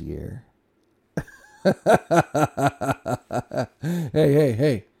this year.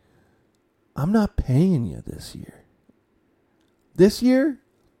 Hey. I'm not paying you this year. This year,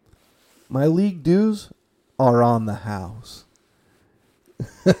 my league dues are on the house.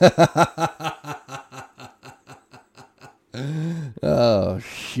 Oh,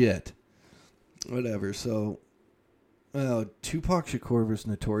 shit. Whatever. So, Tupac Shakur versus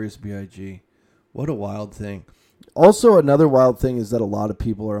Notorious B.I.G. What a wild thing. Also, another wild thing is that a lot of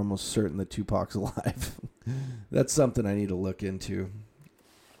people are almost certain that Tupac's alive. That's something I need to look into.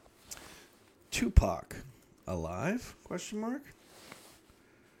 Tupac alive? Question mark.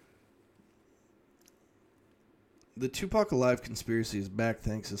 The Tupac alive conspiracy is back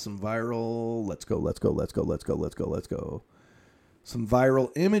thanks to some viral... Let's go. Some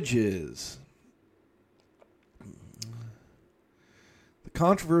viral images. The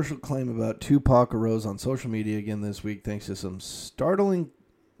controversial claim about Tupac arose on social media again this week thanks to some startlingly...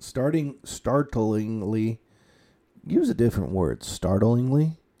 Use a different word.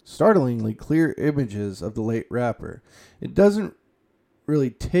 Startlingly clear images of the late rapper. It doesn't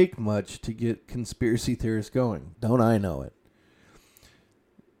really take much to get conspiracy theorists going. Don't I know it?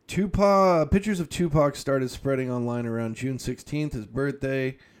 Pictures of Tupac started spreading online around June 16th, his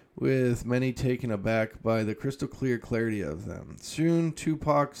birthday, with many taken aback by the crystal clear clarity of them. Soon,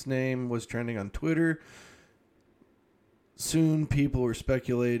 Tupac's name was trending on Twitter. Soon, people were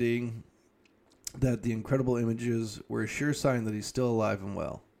speculating that the incredible images were a sure sign that he's still alive and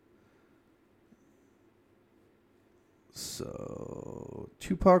well. So,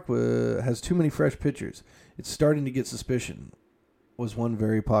 Tupac has too many fresh pictures. It's starting to get suspicion, was one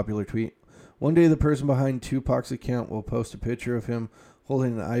very popular tweet. One day, the person behind Tupac's account will post a picture of him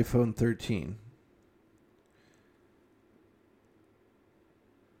holding an iPhone 13.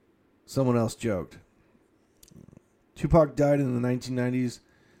 Someone else joked. Tupac died in the 1990s.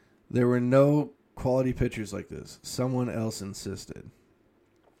 There were no quality pictures like this. Someone else insisted.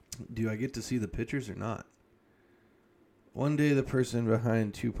 Do I get to see the pictures or not? One day the person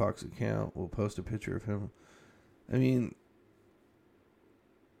behind Tupac's account will post a picture of him. I mean,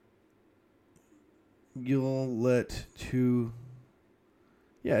 you'll let to...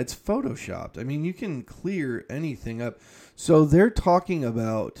 Yeah, it's photoshopped. I mean, you can clear anything up. So they're talking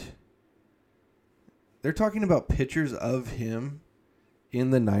about pictures of him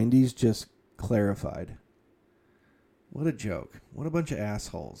in the 90s just clarified. What a joke. What a bunch of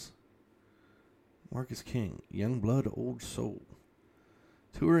assholes. Marcus King, Young Blood, Old Soul.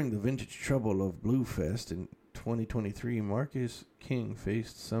 Touring the vintage trouble of Bluefest in 2023, Marcus King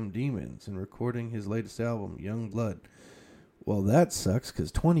faced some demons in recording his latest album, Young Blood. Well, that sucks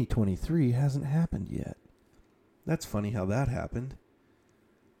because 2023 hasn't happened yet. That's funny how that happened.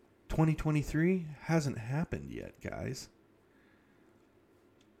 2023 hasn't happened yet, guys.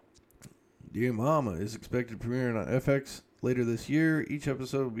 Dear Mama is expected to premiere on FX later this year. Each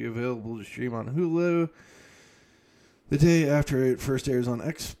episode will be available to stream on Hulu the day after it first airs on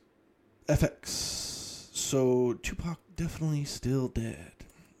FX. So Tupac definitely still dead.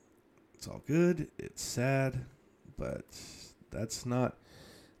 It's all good. It's sad, but that's not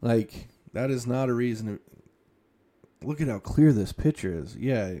that is not a reason to look at how clear this picture is.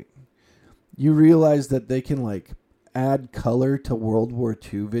 Yeah, you realize that they can add color to World War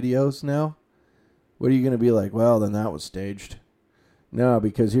II videos now. What are you going to be like? Well, then that was staged. No,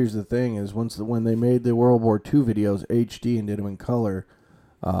 because here's the thing: is when they made the World War II videos HD and did them in color,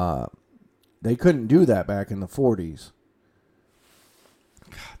 they couldn't do that back in the 40s.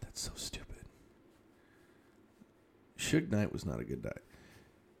 God, that's so stupid. Suge Knight was not a good guy.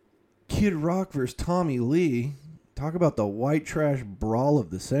 Kid Rock versus Tommy Lee. Talk about the white trash brawl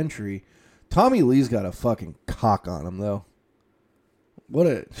of the century. Tommy Lee's got a fucking cock on him, though. What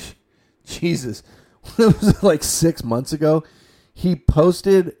a... Jesus. It was 6 months ago. He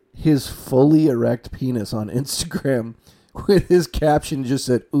posted his fully erect penis on Instagram with his caption just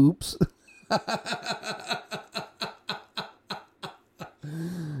said, oops.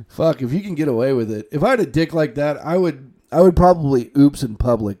 Fuck, if you can get away with it. If I had a dick like that, I would probably oops in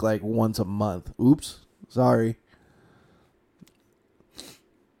public once a month. Oops. Sorry.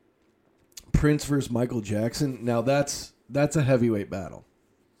 Prince versus Michael Jackson. Now that's a heavyweight battle.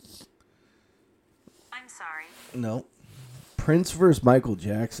 I'm sorry. No. Prince versus Michael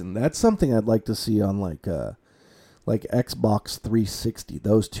Jackson. That's something I'd like to see on Xbox 360.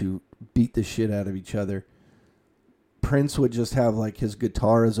 Those two beat the shit out of each other. Prince would just have like his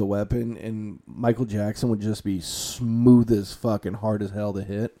guitar as a weapon, and Michael Jackson would just be smooth as fuck and hard as hell to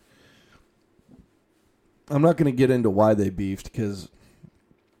hit. I'm not going to get into why they beefed because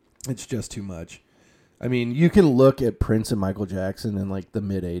it's just too much. I mean, you can look at Prince and Michael Jackson in like the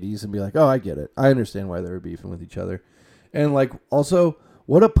mid 80s and be like, oh, I get it. I understand why they were beefing with each other. And like, also,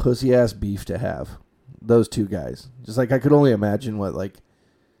 what a pussy ass beef to have. Those two guys. Just like, I could only imagine what like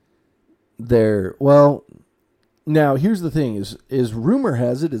well, now here's the thing is rumor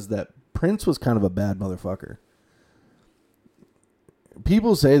has it is that Prince was kind of a bad motherfucker.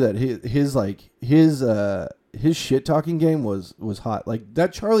 People say that his shit talking game was hot. Like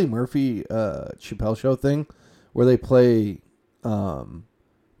that Charlie Murphy Chappelle Show thing where they play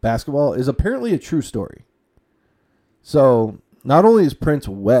basketball is apparently a true story. So not only is Prince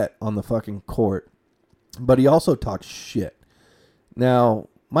wet on the fucking court, but he also talks shit. Now,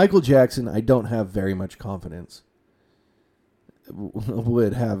 Michael Jackson, I don't have very much confidence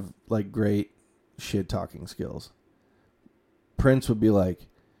would have like great shit talking skills. Prince would be like,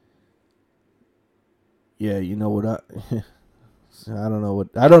 yeah, you know what I don't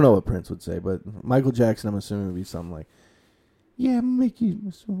know what Prince would say, but Michael Jackson, I'm assuming, would be something like, yeah, make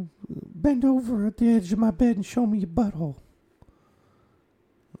you bend over at the edge of my bed and show me your butthole.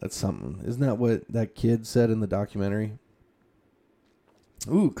 That's something. Isn't that what that kid said in the documentary?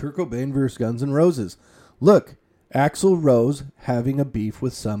 Ooh, Kurt Cobain versus Guns N' Roses. Look, Axl Rose having a beef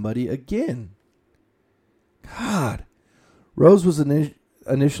with somebody again. God. Rose was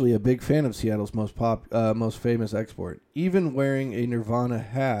initially a big fan of Seattle's most famous export, even wearing a Nirvana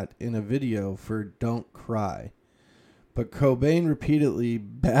hat in a video for Don't Cry. But Cobain repeatedly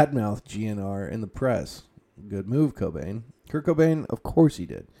badmouthed GNR in the press. Good move, Cobain. Kurt Cobain, of course he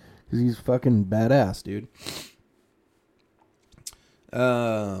did. Because he's fucking badass, dude.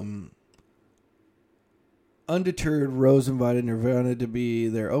 Undeterred, Rose invited Nirvana to be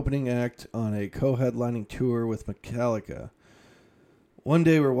their opening act on a co-headlining tour with Metallica. One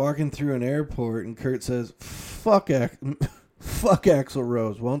day we're walking through an airport and Kurt says, fuck Axl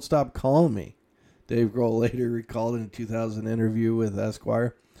Rose, won't stop calling me. Dave Grohl later recalled in a 2000 interview with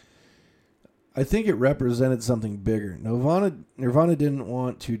Esquire. I think it represented something bigger. Nirvana didn't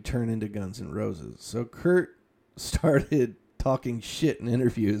want to turn into Guns N' Roses, so Kurt started talking shit in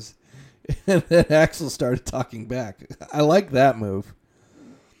interviews, and then Axl started talking back. I like that move.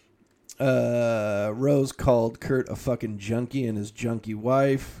 Rose called Kurt a fucking junkie and his junkie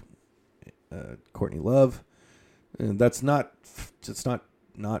wife, Courtney Love. And it's not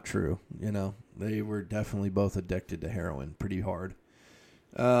true. You know, they were definitely both addicted to heroin pretty hard.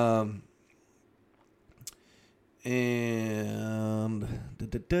 And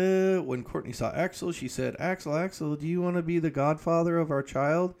when Courtney saw Axl, she said, Axl, do you want to be the godfather of our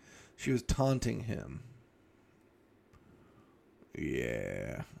child? She was taunting him.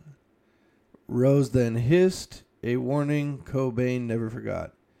 Yeah. Rose then hissed, a warning Cobain never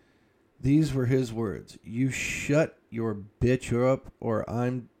forgot. These were his words. You shut your bitch up or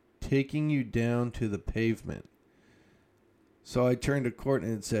I'm taking you down to the pavement. So I turned to Courtney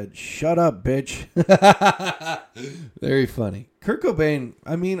and said, shut up, bitch. Very funny. Kurt Cobain,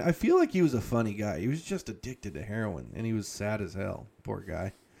 I mean, I feel like he was a funny guy. He was just addicted to heroin, and he was sad as hell. Poor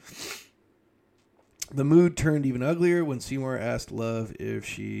guy. The mood turned even uglier when Seymour asked Love if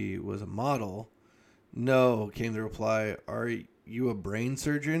she was a model. No, came the reply. Are you a brain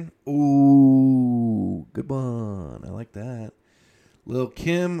surgeon? Ooh, good one. I like that. Lil'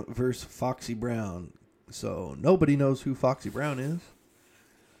 Kim versus Foxy Brown. So nobody knows who Foxy Brown is.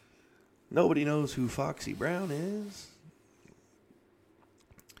 Nobody knows who Foxy Brown is.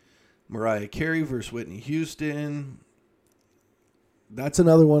 Mariah Carey versus Whitney Houston. That's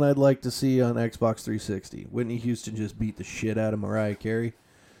another one I'd like to see on Xbox 360. Whitney Houston just beat the shit out of Mariah Carey.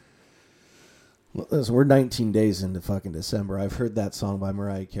 Listen, we're 19 days into fucking December. I've heard that song by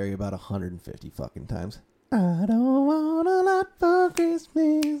Mariah Carey about 150 fucking times. I don't want a lot for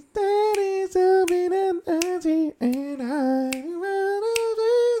Christmas. That is something empty, and I want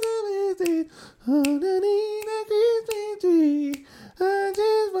a Christmas underneath the Christmas tree. I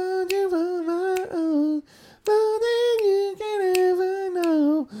just want you for my own, more than you can ever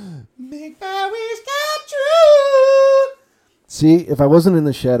know. Make my wish come true. See, if I wasn't in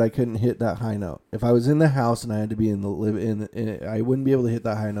the shed, I couldn't hit that high note. If I was in the house and I had to be in the I wouldn't be able to hit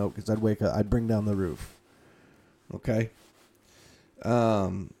that high note because I'd wake up. I'd bring down the roof. Okay.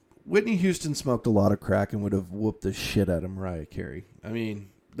 Whitney Houston smoked a lot of crack and would have whooped the shit out of Mariah Carey. I mean,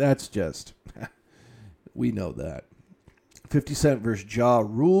 that's just, we know that. 50 Cent versus Ja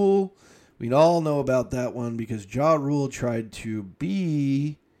Rule. We all know about that one because Ja Rule tried to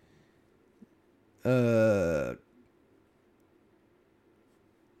be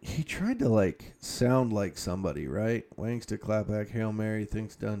he tried to like sound like somebody, right? Wanks to clapback, Hail Mary,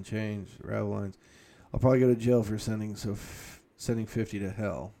 things done change, rattle lines. I'll probably go to jail for sending 50 to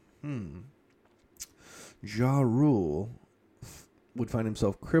hell. Ja Rule would find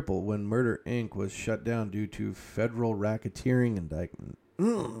himself crippled when Murder Inc. was shut down due to federal racketeering indictment.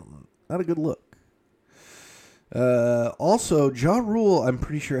 Not a good look. Also, Ja Rule, I'm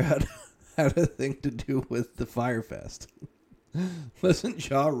pretty sure had a thing to do with the Fyre Fest. Wasn't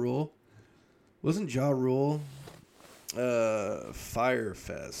Ja Rule Fyre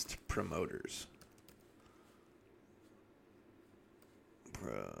Fest promoters?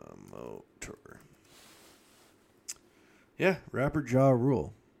 Promoter. Yeah, rapper Ja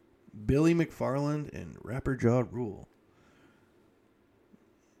Rule. Billy McFarland and rapper Ja Rule.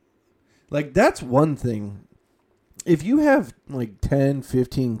 Like, that's one thing. If you have like 10,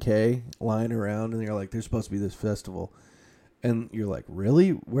 15K lying around and you're like, there's supposed to be this festival, and you're like,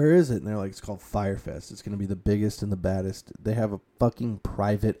 really? Where is it? And they're like, it's called Fyre Fest. It's going to be the biggest and the baddest. They have a fucking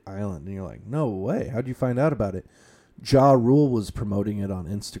private island. And you're like, no way. How'd you find out about it? Ja Rule was promoting it on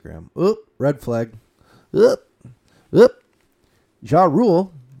Instagram. Oop, red flag. Oop. Ja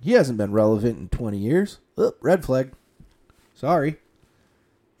Rule, he hasn't been relevant in 20 years. Oop, red flag. Sorry.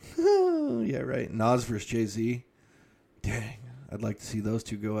 Yeah, right. Nas versus Jay-Z. Dang, I'd like to see those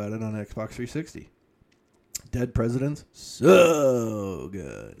two go at it on Xbox 360. Dead Presidents, so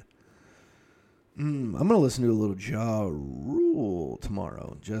good. I'm going to listen to a little Ja Rule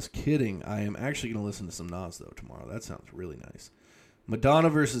tomorrow. Just kidding. I am actually going to listen to some Nas, though, tomorrow. That sounds really nice. Madonna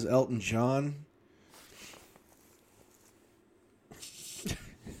versus Elton John.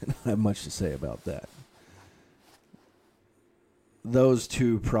 I don't have much to say about that. Those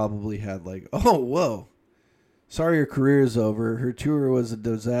two probably had like, oh, whoa. Sorry her career is over. Her tour was a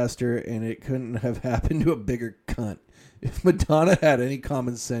disaster, and it couldn't have happened to a bigger cunt. If Madonna had any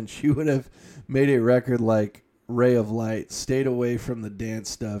common sense, she would have made a record like Ray of Light, stayed away from the dance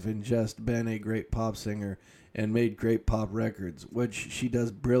stuff, and just been a great pop singer and made great pop records, which she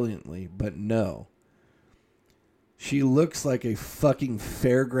does brilliantly, but no. She looks like a fucking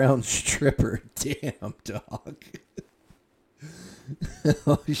fairground stripper. Damn, dog.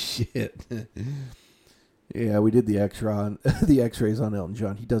 Oh, shit. Yeah, we did the X-rays on Elton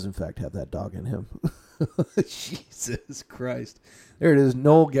John. He does, in fact, have that dog in him. Jesus Christ. There it is.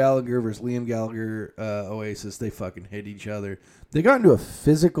 Noel Gallagher versus Liam Gallagher, Oasis. They fucking hit each other. They got into a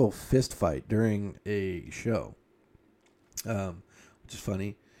physical fist fight during a show, which is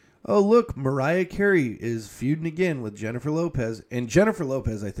funny. Oh, look, Mariah Carey is feuding again with Jennifer Lopez. And Jennifer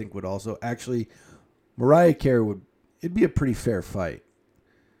Lopez, I think, would also actually... Mariah Carey it'd be a pretty fair fight.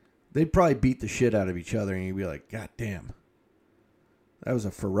 They'd probably beat the shit out of each other, and you'd be like, God damn. That was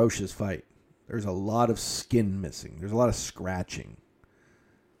a ferocious fight. There's a lot of skin missing. There's a lot of scratching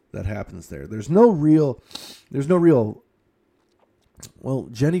that happens there. There's no real, well,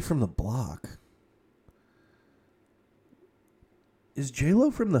 Jenny from the Block. Is J-Lo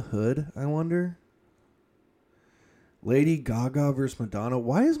from the Hood, I wonder? Lady Gaga versus Madonna.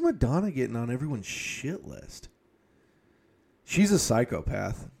 Why is Madonna getting on everyone's shit list? She's a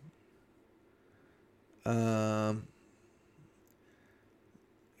psychopath. You're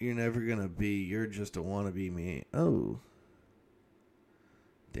never gonna be. You're just a wannabe me. Oh.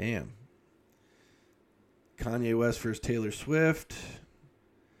 Damn. Kanye West versus Taylor Swift.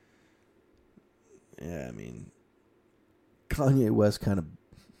 Yeah, I mean, Kanye West kind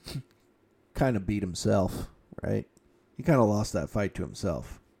of beat himself, right? He kind of lost that fight to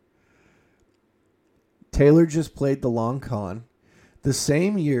himself. Taylor just played the long con. The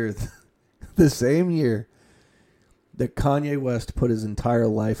same year that Kanye West put his entire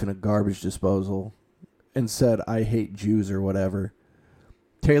life in a garbage disposal and said, I hate Jews or whatever,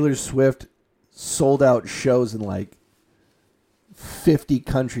 Taylor Swift sold out shows in like 50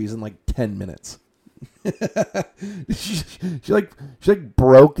 countries in like 10 minutes. she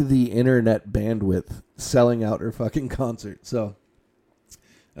broke the internet bandwidth selling out her fucking concert. So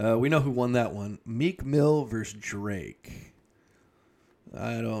we know who won that one. Meek Mill versus Drake.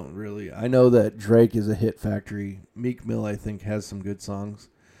 I know that Drake is a hit factory. Meek Mill, I think, has some good songs.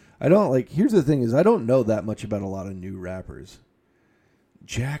 Here's the thing is, I don't know that much about a lot of new rappers.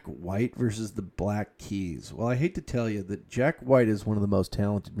 Jack White versus the Black Keys. Well, I hate to tell you that Jack White is one of the most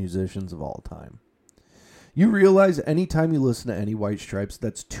talented musicians of all time. You realize anytime you listen to any White Stripes,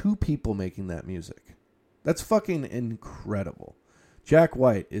 that's two people making that music. That's fucking incredible. Jack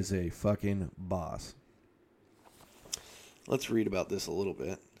White is a fucking boss. Let's read about this a little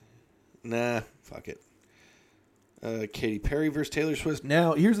bit. Nah, fuck it. Katy Perry versus Taylor Swift.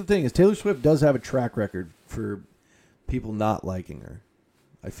 Now, here's the thing: is Taylor Swift does have a track record for people not liking her.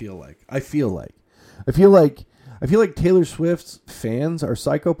 I feel like Taylor Swift's fans are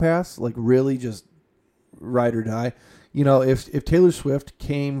psychopaths, like really just ride or die. You know, if Taylor Swift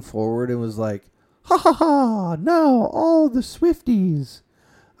came forward and was like, ha ha ha, now all the Swifties,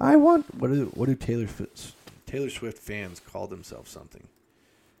 I want, what do Taylor Swift fans call themselves something?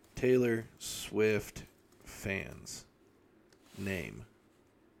 Taylor Swift fans. Name.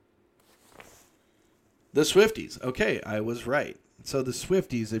 The Swifties. Okay, I was right. So the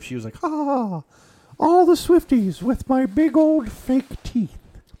Swifties, if she was like, ha, all the Swifties with my big old fake teeth.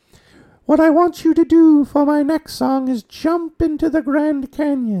 What I want you to do for my next song is jump into the Grand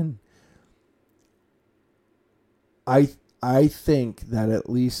Canyon. I think that at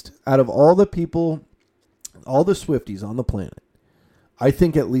least out of all the people, all the Swifties on the planet, I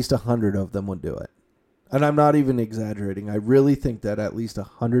think at least 100 of them would do it. And I'm not even exaggerating. I really think that at least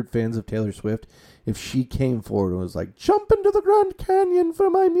 100 fans of Taylor Swift, if she came forward and was like, jump into the Grand Canyon for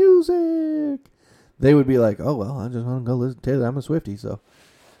my music, they would be like, oh, well, I just want to go listen to Taylor. I'm a Swiftie, so.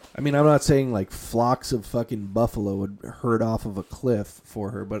 I mean, I'm not saying like flocks of fucking buffalo would herd off of a cliff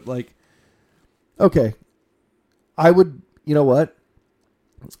for her, but like, okay, I would, you know what?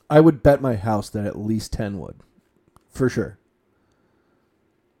 I would bet my house that at least 10 would, for sure.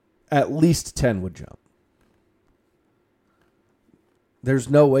 At least 10 would jump. There's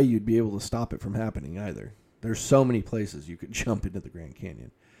no way you'd be able to stop it from happening either. There's so many places you could jump into the Grand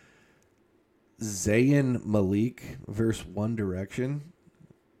Canyon. Zayn Malik versus One Direction.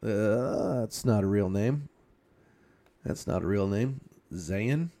 That's not a real name. That's not a real name.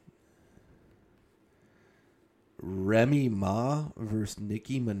 Zayn. Remy Ma versus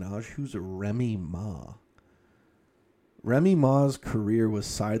Nicki Minaj. Who's Remy Ma? Remy Ma's career was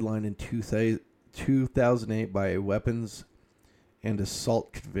sidelined in 2008 by a weapons and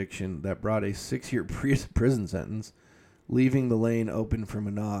assault conviction that brought a 6-year prison sentence, leaving the lane open for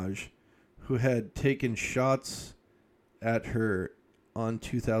Minaj, who had taken shots at her on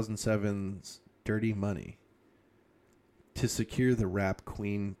 2007's Dirty Money to secure the Rap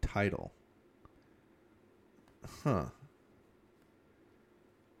Queen title. Huh.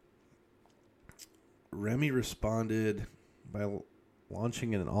 Remy responded by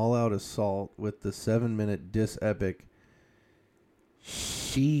launching an all-out assault with the 7-minute diss epic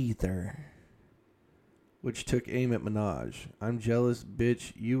Sheether, which took aim at Minaj. I'm jealous,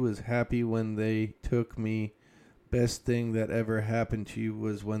 bitch. You was happy when they took me. Best thing that ever happened to you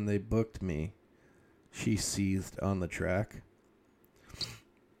was when they booked me. She seethed on the track.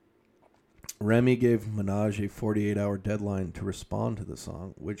 Remy gave Minaj a 48-hour deadline to respond to the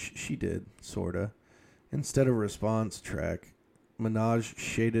song, which she did, sorta. Instead of a response track, Minaj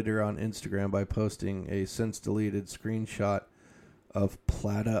shaded her on Instagram by posting a since-deleted screenshot of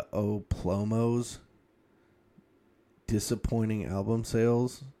Plata O Plomo's disappointing album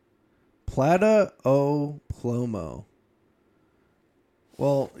sales. Plata O Plomo.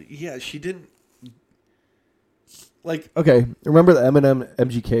 Well, yeah, she didn't. Like, okay, remember the Eminem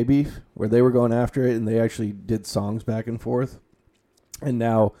MGK beef where they were going after it and they actually did songs back and forth? And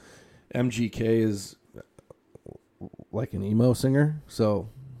now MGK is like an emo singer. So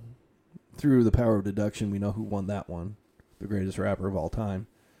through the power of deduction, we know who won that one. The greatest rapper of all time.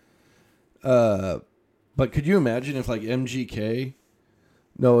 But could you imagine if like MGK...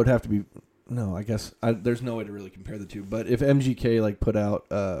 No, it would have to be... No, I guess there's no way to really compare the two. But if MGK like put out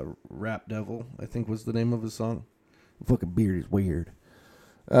Rap Devil, I think was the name of his song. Fucking beard is weird.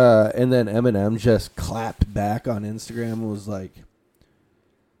 And then Eminem just clapped back on Instagram and was like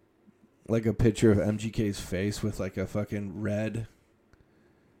a picture of MGK's face with like a fucking red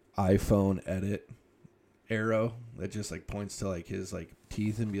iPhone edit arrow that just like points to like his like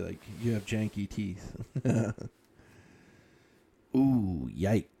teeth and be like, you have janky teeth. Ooh,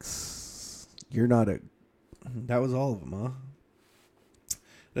 yikes. You're not a... That was all of them, huh?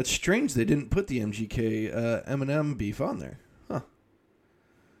 That's strange they didn't put the MGK Eminem beef on there. Huh.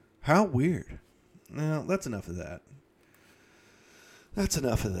 How weird. Well, that's enough of that.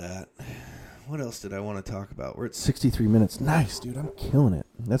 What else did I want to talk about? We're at 63 minutes. Nice, dude. I'm killing it.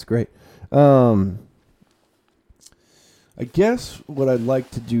 That's great. I guess what I'd like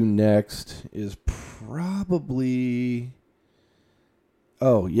to do next is probably...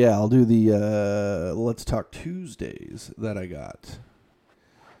 Oh, yeah, I'll do the Let's Talk Tuesdays that I got.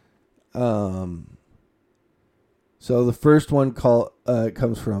 So the first one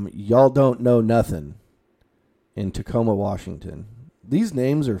comes from Y'all Don't Know Nothing in Tacoma, Washington. These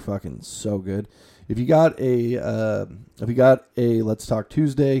names are fucking so good. If you got a Let's Talk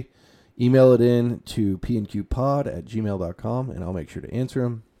Tuesday, email it in to pnqpod@gmail.com and I'll make sure to answer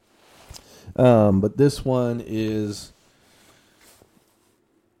them. But this one is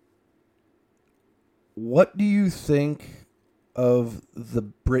What do you think of the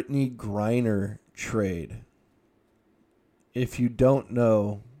Brittany Griner trade? If you don't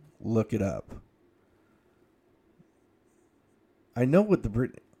know, look it up. I know what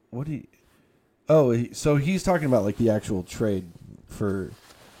what do you... Oh, so he's talking about like the actual trade for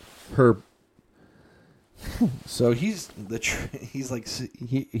her. So he's like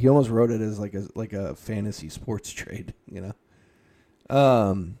he almost wrote it as like a fantasy sports trade, you know.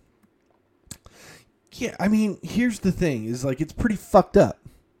 Yeah, I mean, here's the thing: is like it's pretty fucked up.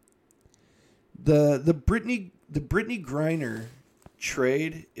 The Brittany Griner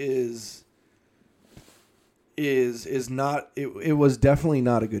trade is not. It was definitely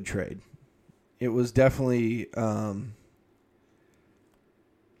not a good trade. It was definitely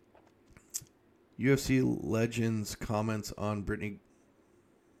UFC Legends comments on Brittany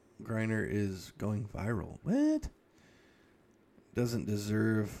Griner is going viral. What? Doesn't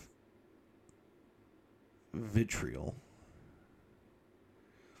deserve vitriol.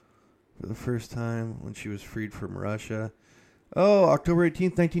 For the first time when she was freed from Russia. Oh, October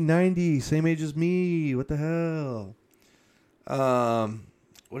 18th, 1990. Same age as me. What the hell?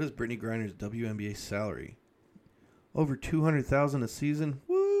 What is Brittany Griner's WNBA salary? Over $200,000 a season?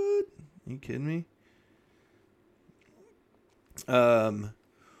 What? Are you kidding me?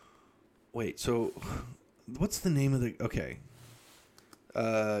 Wait, so what's the name of the... Okay.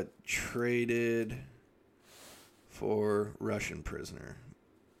 Traded for Russian prisoner.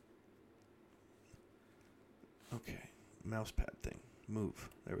 Okay. Mousepad thing. Move.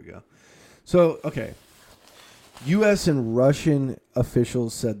 There we go. So, okay. U.S. and Russian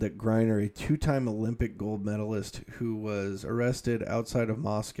officials said that Griner, a two-time Olympic gold medalist who was arrested outside of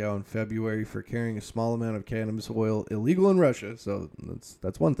Moscow in February for carrying a small amount of cannabis oil illegal in Russia, so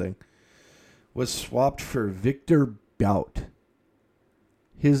that's one thing, was swapped for Victor Bout.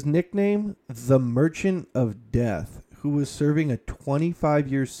 His nickname, the Merchant of Death, who was serving a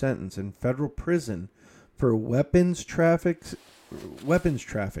 25-year sentence in federal prison for weapons trafficking.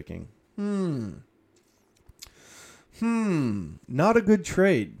 Not a good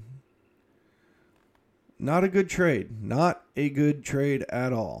trade. Not a good trade. Not a good trade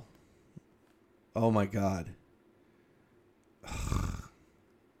at all. Oh my God.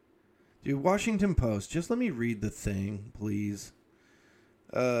 Dude, Washington Post, just let me read the thing, please.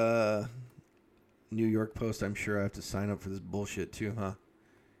 New York Post, I'm sure I have to sign up for this bullshit too, huh?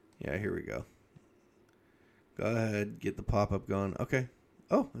 Yeah, here we go. Go ahead, get the pop-up going. Okay.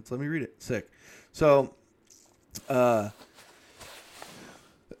 Oh, let me read it. Sick. So,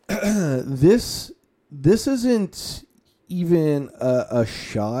 this isn't even a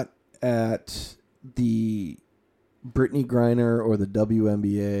shot at the Brittany Griner or the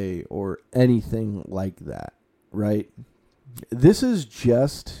WNBA or anything like that, right? This is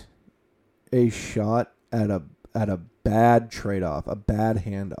just a shot at a bad trade-off, a bad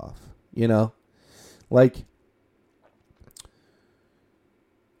handoff, you know? Like,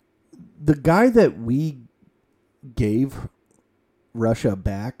 the guy that we gave Russia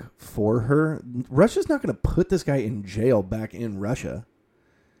back for her, Russia's not going to put this guy in jail back in Russia.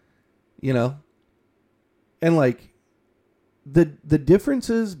 You know? And like the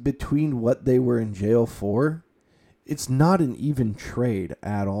differences between what they were in jail for, it's not an even trade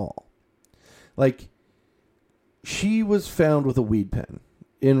at all. Like, she was found with a weed pen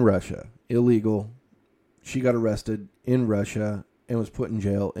in Russia, illegal. She got arrested in Russia and was put in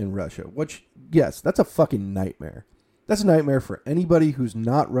jail in Russia. Which, yes, that's a fucking nightmare. That's a nightmare for anybody who's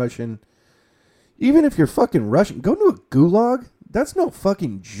not Russian. Even if you're fucking Russian, go to a gulag. That's no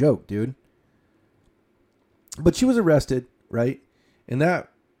fucking joke, dude. But she was arrested, right? And but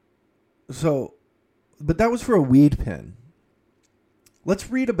that was for a weed pen. Let's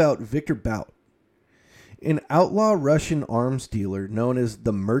read about Victor Bout, an outlaw Russian arms dealer known as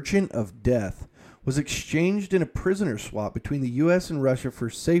the Merchant of Death, was exchanged in a prisoner swap between the U.S. and Russia for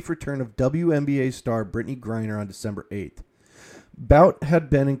safe return of WNBA star Brittany Griner on December 8th. Bout had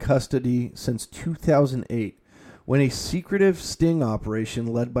been in custody since 2008, when a secretive sting operation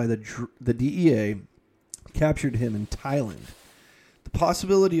led by the DEA captured him in Thailand. The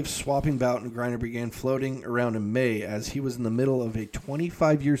possibility of swapping Bout and Griner began floating around in May as he was in the middle of a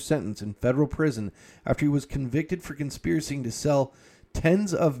 25-year sentence in federal prison after he was convicted for conspiracy to sell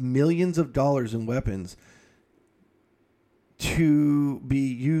tens of millions of dollars in weapons to be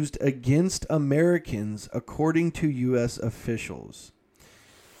used against Americans, according to U.S. officials.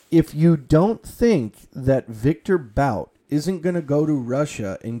 If you don't think that Victor Bout isn't going to go to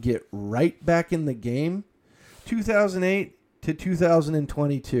Russia and get right back in the game, 2008 to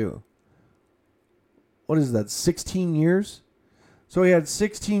 2022. What is that, 16 years? So he had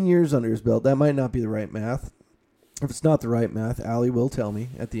 16 years under his belt. That might not be the right math. If it's not the right math, Allie will tell me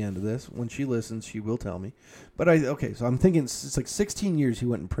at the end of this. When she listens, she will tell me. But so I'm thinking it's like 16 years he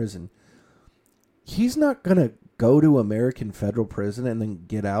went in prison. He's not going to go to American federal prison and then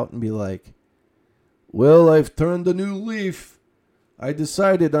get out and be like, well, I've turned a new leaf. I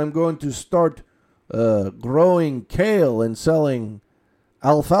decided I'm going to start growing kale and selling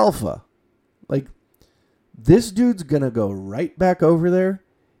alfalfa. Like, this dude's going to go right back over there,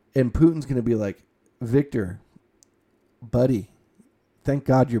 and Putin's going to be like, Victor, buddy, thank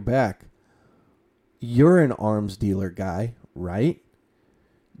God you're back. You're an arms dealer guy, right?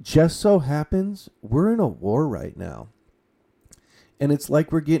 Just so happens we're in a war right now. And it's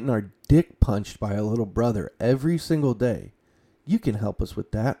like we're getting our dick punched by a little brother every single day. You can help us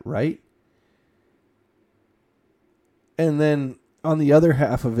with that, right? And then on the other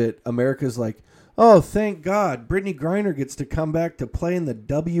half of it, America's like, oh, thank God, Brittany Griner gets to come back to play in the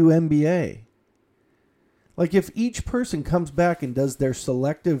WNBA. Like, if each person comes back and does their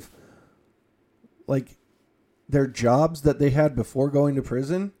selective, like, their jobs that they had before going to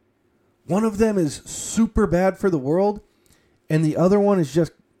prison, one of them is super bad for the world, and the other one is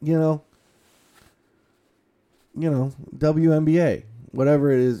just, WNBA.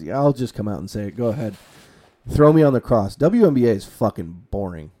 Whatever it is, I'll just come out and say it. Go ahead. Throw me on the cross. WNBA is fucking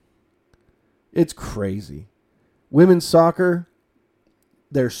boring. It's crazy. Women's soccer,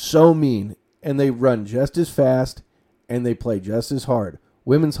 they're so mean, and they run just as fast, and they play just as hard.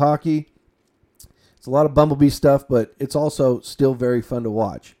 Women's hockey, it's a lot of bumblebee stuff, but it's also still very fun to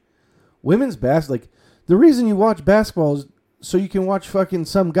watch. Women's basketball, the reason you watch basketball is so you can watch fucking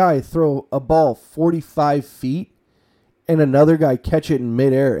some guy throw a ball 45 feet and another guy catch it in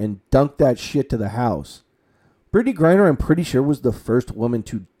midair and dunk that shit to the house. Brittany Griner, I'm pretty sure, was the first woman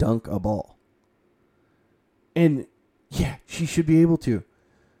to dunk a ball. And, yeah, she should be able to.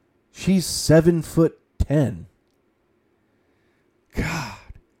 She's 7'10". God.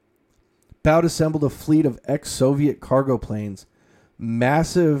 Bout assembled a fleet of ex-Soviet cargo planes.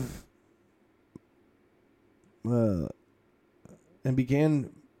 Massive. And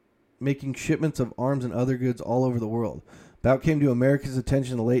began making shipments of arms and other goods all over the world. Bout came to America's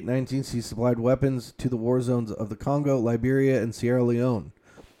attention in the late 19th. He supplied weapons to the war zones of the Congo, Liberia, and Sierra Leone.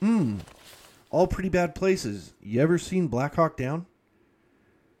 All pretty bad places. You ever seen Black Hawk Down?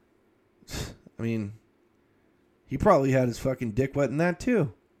 I mean, he probably had his fucking dick wet in that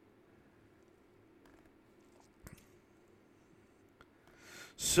too.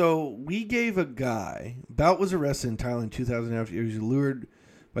 So we gave a guy, Bout was arrested in Thailand in 2000 after he was lured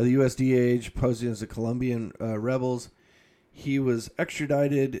by the USDH, posed as the Colombian rebels. He was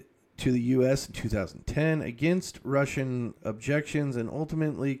extradited to the U.S. in 2010 against Russian objections and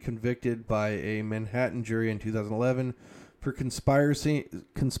ultimately convicted by a Manhattan jury in 2011 for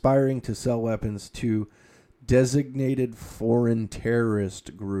conspiring to sell weapons to designated foreign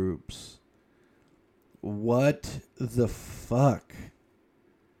terrorist groups. What the fuck?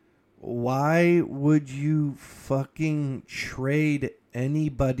 Why would you fucking trade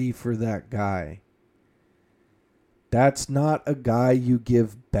anybody for that guy? That's not a guy you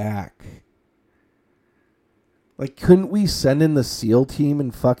give back. Like, couldn't we send in the SEAL team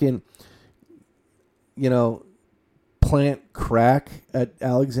and fucking, plant crack at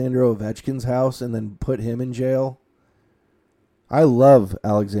Alexander Ovechkin's house and then put him in jail? I love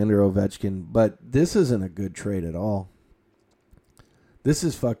Alexander Ovechkin, but this isn't a good trade at all. This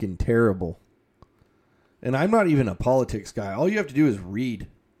is fucking terrible. And I'm not even a politics guy. All you have to do is read.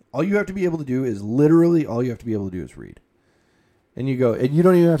 All you have to be able to do is literally all you have to be able to do is read. And you go, and you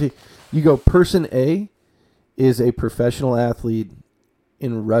don't even have to, you go, person A is a professional athlete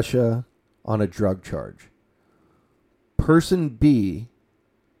in Russia on a drug charge. Person B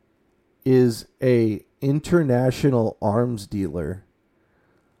is a international arms dealer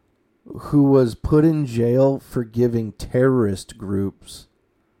who was put in jail for giving terrorist groups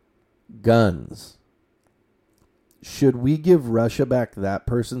guns. Should we give Russia back that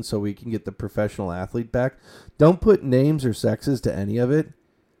person so we can get the professional athlete back? Don't put names or sexes to any of it.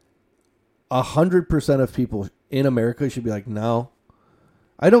 100% of people in America should be like, no.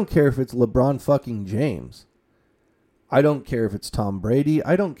 I don't care if it's LeBron fucking James. I don't care if it's Tom Brady.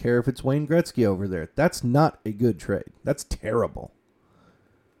 I don't care if it's Wayne Gretzky over there. That's not a good trade. That's terrible.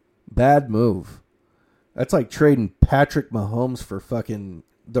 Bad move. That's like trading Patrick Mahomes for fucking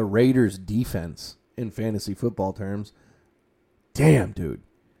the Raiders defense in fantasy football terms. Damn, dude.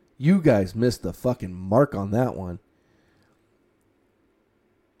 You guys missed the fucking mark on that one.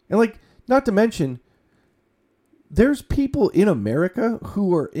 And not to mention, there's people in America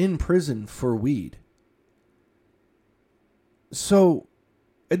who are in prison for weed. So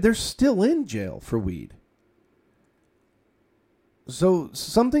they're still in jail for weed. So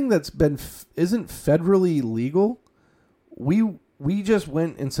something that's isn't federally legal, we just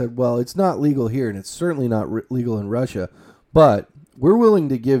went and said, well, it's not legal here, and it's certainly not legal in Russia, but we're willing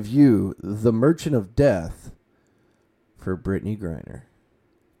to give you the Merchant of Death for Brittany Griner.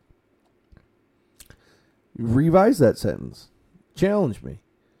 Revise that sentence. Challenge me.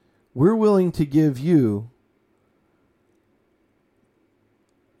 We're willing to give you...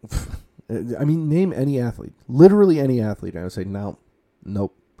 I mean, name any athlete. Literally any athlete. I would say, no.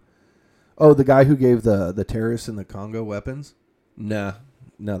 Nope. Oh, the guy who gave the terrorists in the Congo weapons? Nah.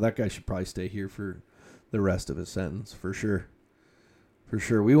 No, that guy should probably stay here for the rest of his sentence, for sure. For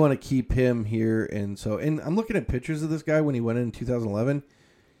sure. We want to keep him here. And I'm looking at pictures of this guy when he went in 2011.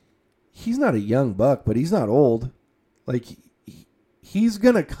 He's not a young buck, but he's not old. Like, he's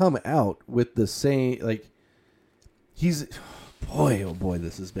going to come out with the same, like, he's, boy, oh boy,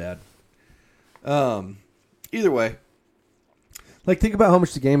 this is bad. Either way, like, think about how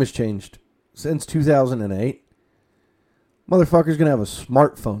much the game has changed since 2008. Motherfucker's going to have a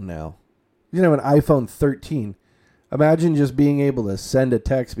smartphone now. He's going to have an iPhone 13. Imagine just being able to send a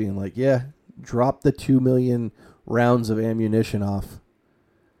text being like, yeah, drop the 2 million rounds of ammunition off.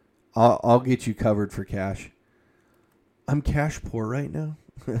 I'll get you covered for cash. I'm cash poor right now.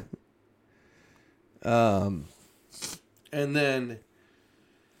 And then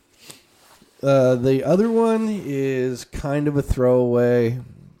the other one is kind of a throwaway,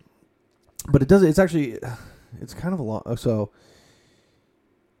 but it's kind of a long. So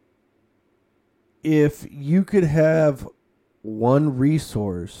if you could have one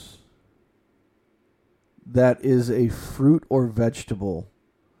resource that is a fruit or vegetable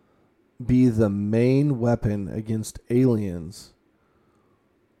be the main weapon against aliens,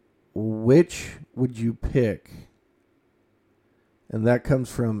 which would you pick? And that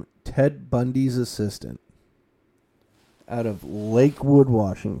comes from Ted Bundy's assistant out of Lakewood,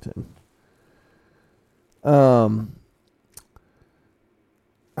 Washington. I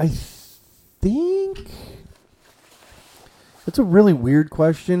think it's a really weird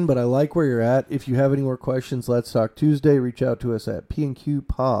question, but I like where you're at. If you have any more questions, Let's Talk Tuesday. Reach out to us at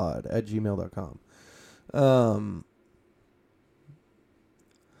pnqpod@gmail.com.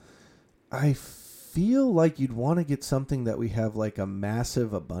 I feel like you'd want to get something that we have like a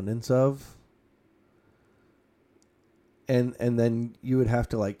massive abundance of. And then you would have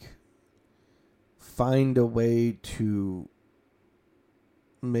to like find a way to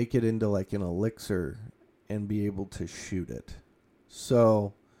make it into like an elixir and be able to shoot it.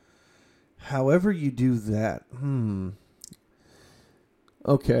 So, however you do that,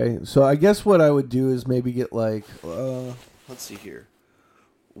 okay, so I guess what I would do is maybe get like, let's see here.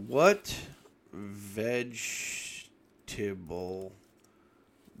 What vegetable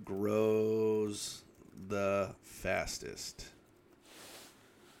grows the fastest?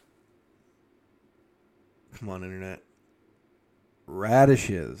 Come on, internet.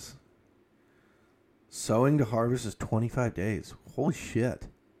 Radishes. Sowing to harvest is 25 days. Holy shit.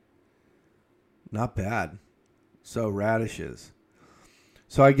 Not bad. So radishes.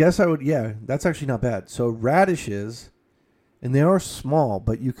 So I guess that's actually not bad. So radishes, and they are small,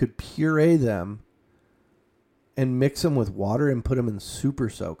 but you could puree them and mix them with water and put them in super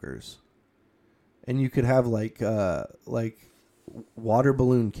soakers. And you could have like water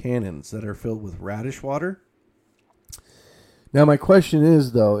balloon cannons that are filled with radish water. Now my question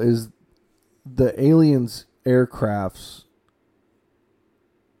is though, is the aliens' aircrafts?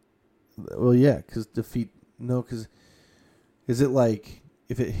 Well, yeah, because is it like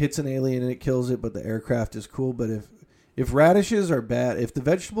if it hits an alien and it kills it, but the aircraft is cool? But if radishes are bad, if the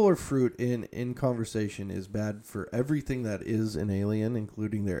vegetable or fruit in conversation is bad for everything that is an alien,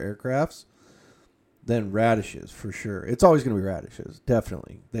 including their aircrafts, then radishes for sure. It's always going to be radishes,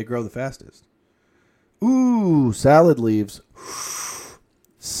 definitely. They grow the fastest. Ooh, salad leaves.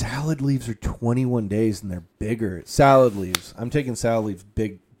 Salad leaves are 21 days and they're bigger. Salad leaves. I'm taking salad leaves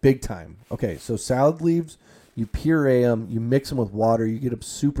big time. Okay, so salad leaves, you puree them, you mix them with water, you get them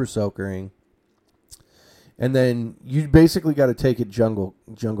super soakering. And then you basically got to take it jungle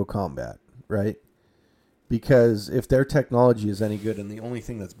combat, right? Because if their technology is any good and the only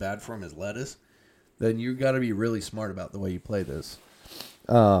thing that's bad for them is lettuce, then you got to be really smart about the way you play this.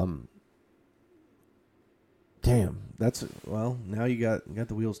 Damn, now you got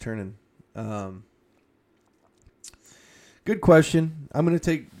the wheels turning. Good question. I'm gonna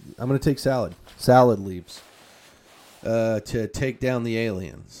take salad leaves to take down the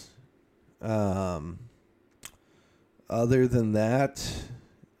aliens. Other than that,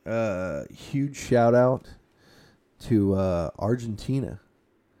 huge shout out to Argentina.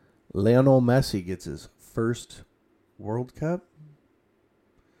 Lionel Messi gets his first World Cup.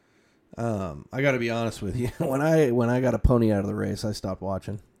 I got to be honest with you. When I got a pony out of the race, I stopped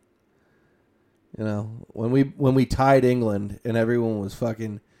watching. You know, when we tied England and everyone was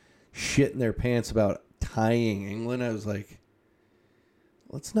fucking shitting their pants about tying England, I was like,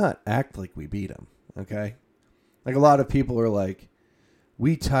 let's not act like we beat them, okay? Like a lot of people are like,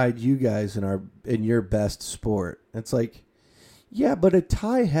 we tied you guys in your best sport. It's like, yeah, but a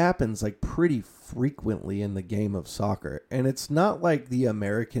tie happens like pretty frequently in the game of soccer. And it's not like the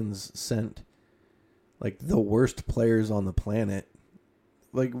Americans sent like the worst players on the planet.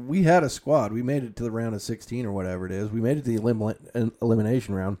 Like we had a squad. We made it to the round of 16 or whatever it is. We made it to the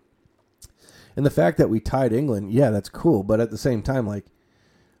elimination round. And the fact that we tied England, yeah, that's cool. But at the same time, like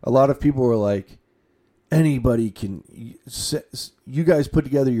a lot of people were like, anybody can, you guys put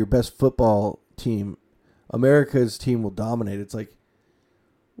together your best football team, America's team will dominate. It's like,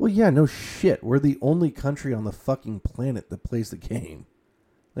 well, yeah, no shit. We're the only country on the fucking planet that plays the game.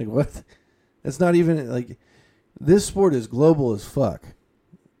 Like, what? It's not even, like, this sport is global as fuck.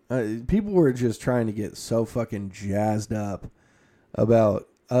 People were just trying to get so fucking jazzed up about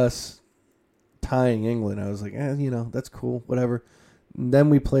us tying England. I was like, that's cool, whatever. And then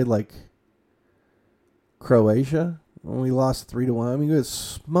we played, like, Croatia. When we lost 3-1, I mean, we got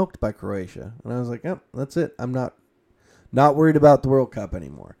smoked by Croatia, and I was like, "Yep, that's it. I'm not worried about the World Cup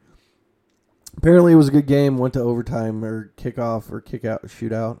anymore." Apparently, it was a good game. Went to overtime or kickoff or kick out,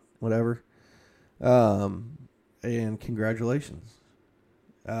 shootout, whatever. And congratulations.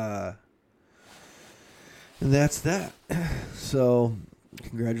 And that's that. So,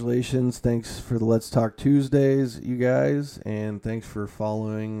 congratulations. Thanks for the Let's Talk Tuesdays, you guys, and thanks for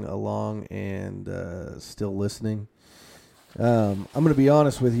following along and still listening. I'm going to be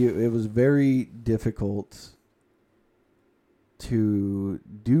honest with you. It was very difficult to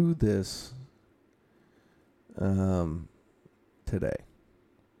do this today.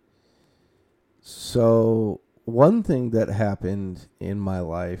 So one thing that happened in my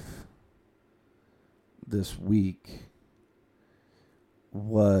life this week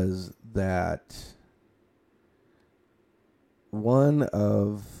was that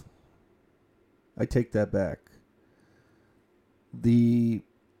I take that back. The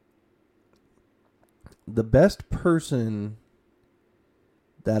best person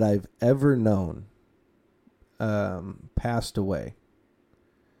that I've ever known passed away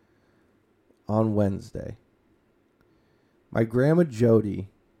on Wednesday. My grandma Jody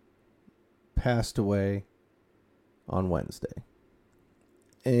passed away on Wednesday.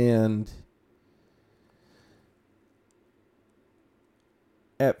 And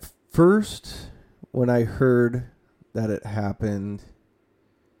at first, when I heard that it happened,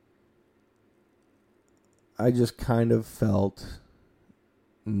 I just kind of felt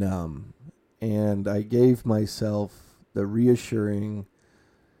numb. And I gave myself the reassuring,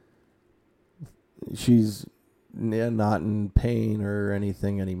 she's not in pain or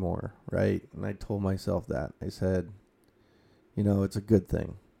anything anymore, right? And I told myself that. I said, it's a good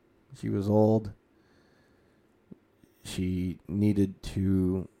thing. She was old. She needed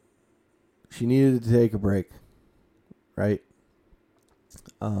to take a break, right?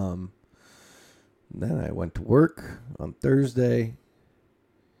 Then I went to work on Thursday,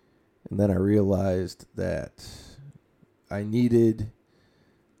 and then I realized that I needed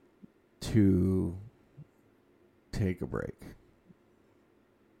to take a break.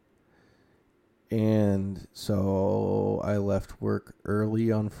 And so I left work early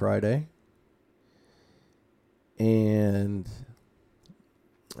on Friday, and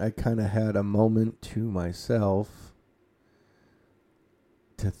I kind of had a moment to myself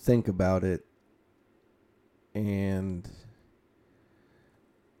to think about it. And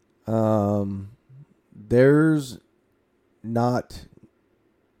there's not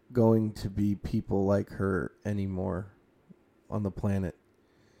going to be people like her anymore on the planet.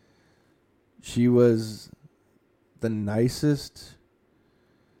 She was the nicest,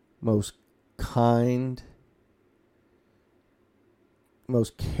 most kind,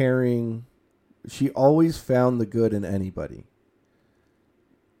 most caring. She always found the good in anybody.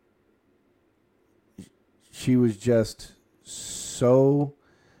 She was just so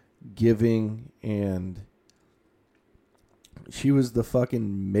giving, and she was the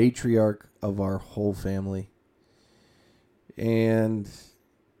fucking matriarch of our whole family. And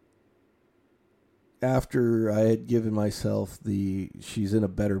after I had given myself the she's in a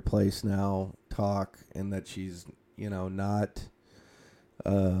better place now talk, and that she's, not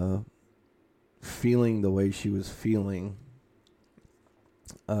feeling the way she was feeling,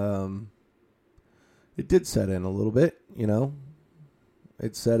 it it did set in a little bit, you know.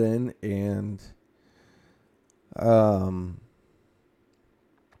 It set in, and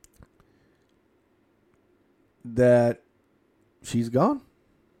that she's gone.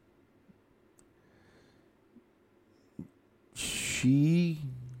 She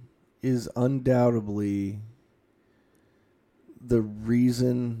is undoubtedly the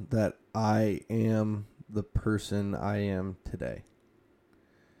reason that I am the person I am today.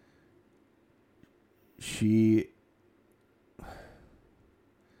 She...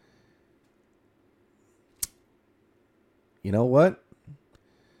 You know what?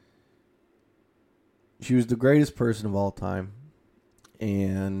 She was the greatest person of all time.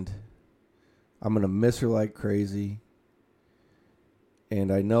 And I'm going to miss her like crazy.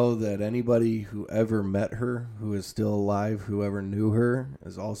 And I know that anybody who ever met her, who is still alive, whoever knew her,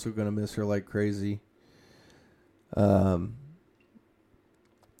 is also going to miss her like crazy.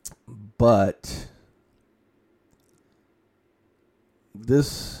 But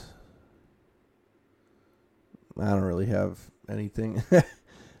this, I don't really have anything.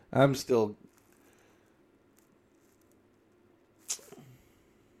 I'm still...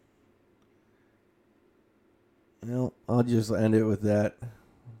 Well, I'll just end it with that.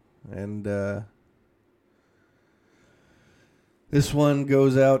 And this one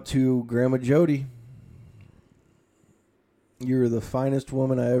goes out to Grandma Jody. You're the finest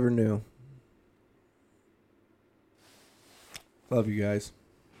woman I ever knew. Love you guys.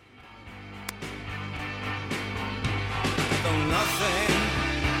 So nothing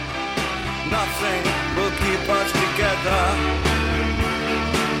will keep us together.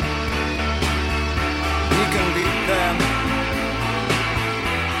 We can beat them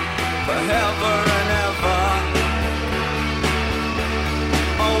forever.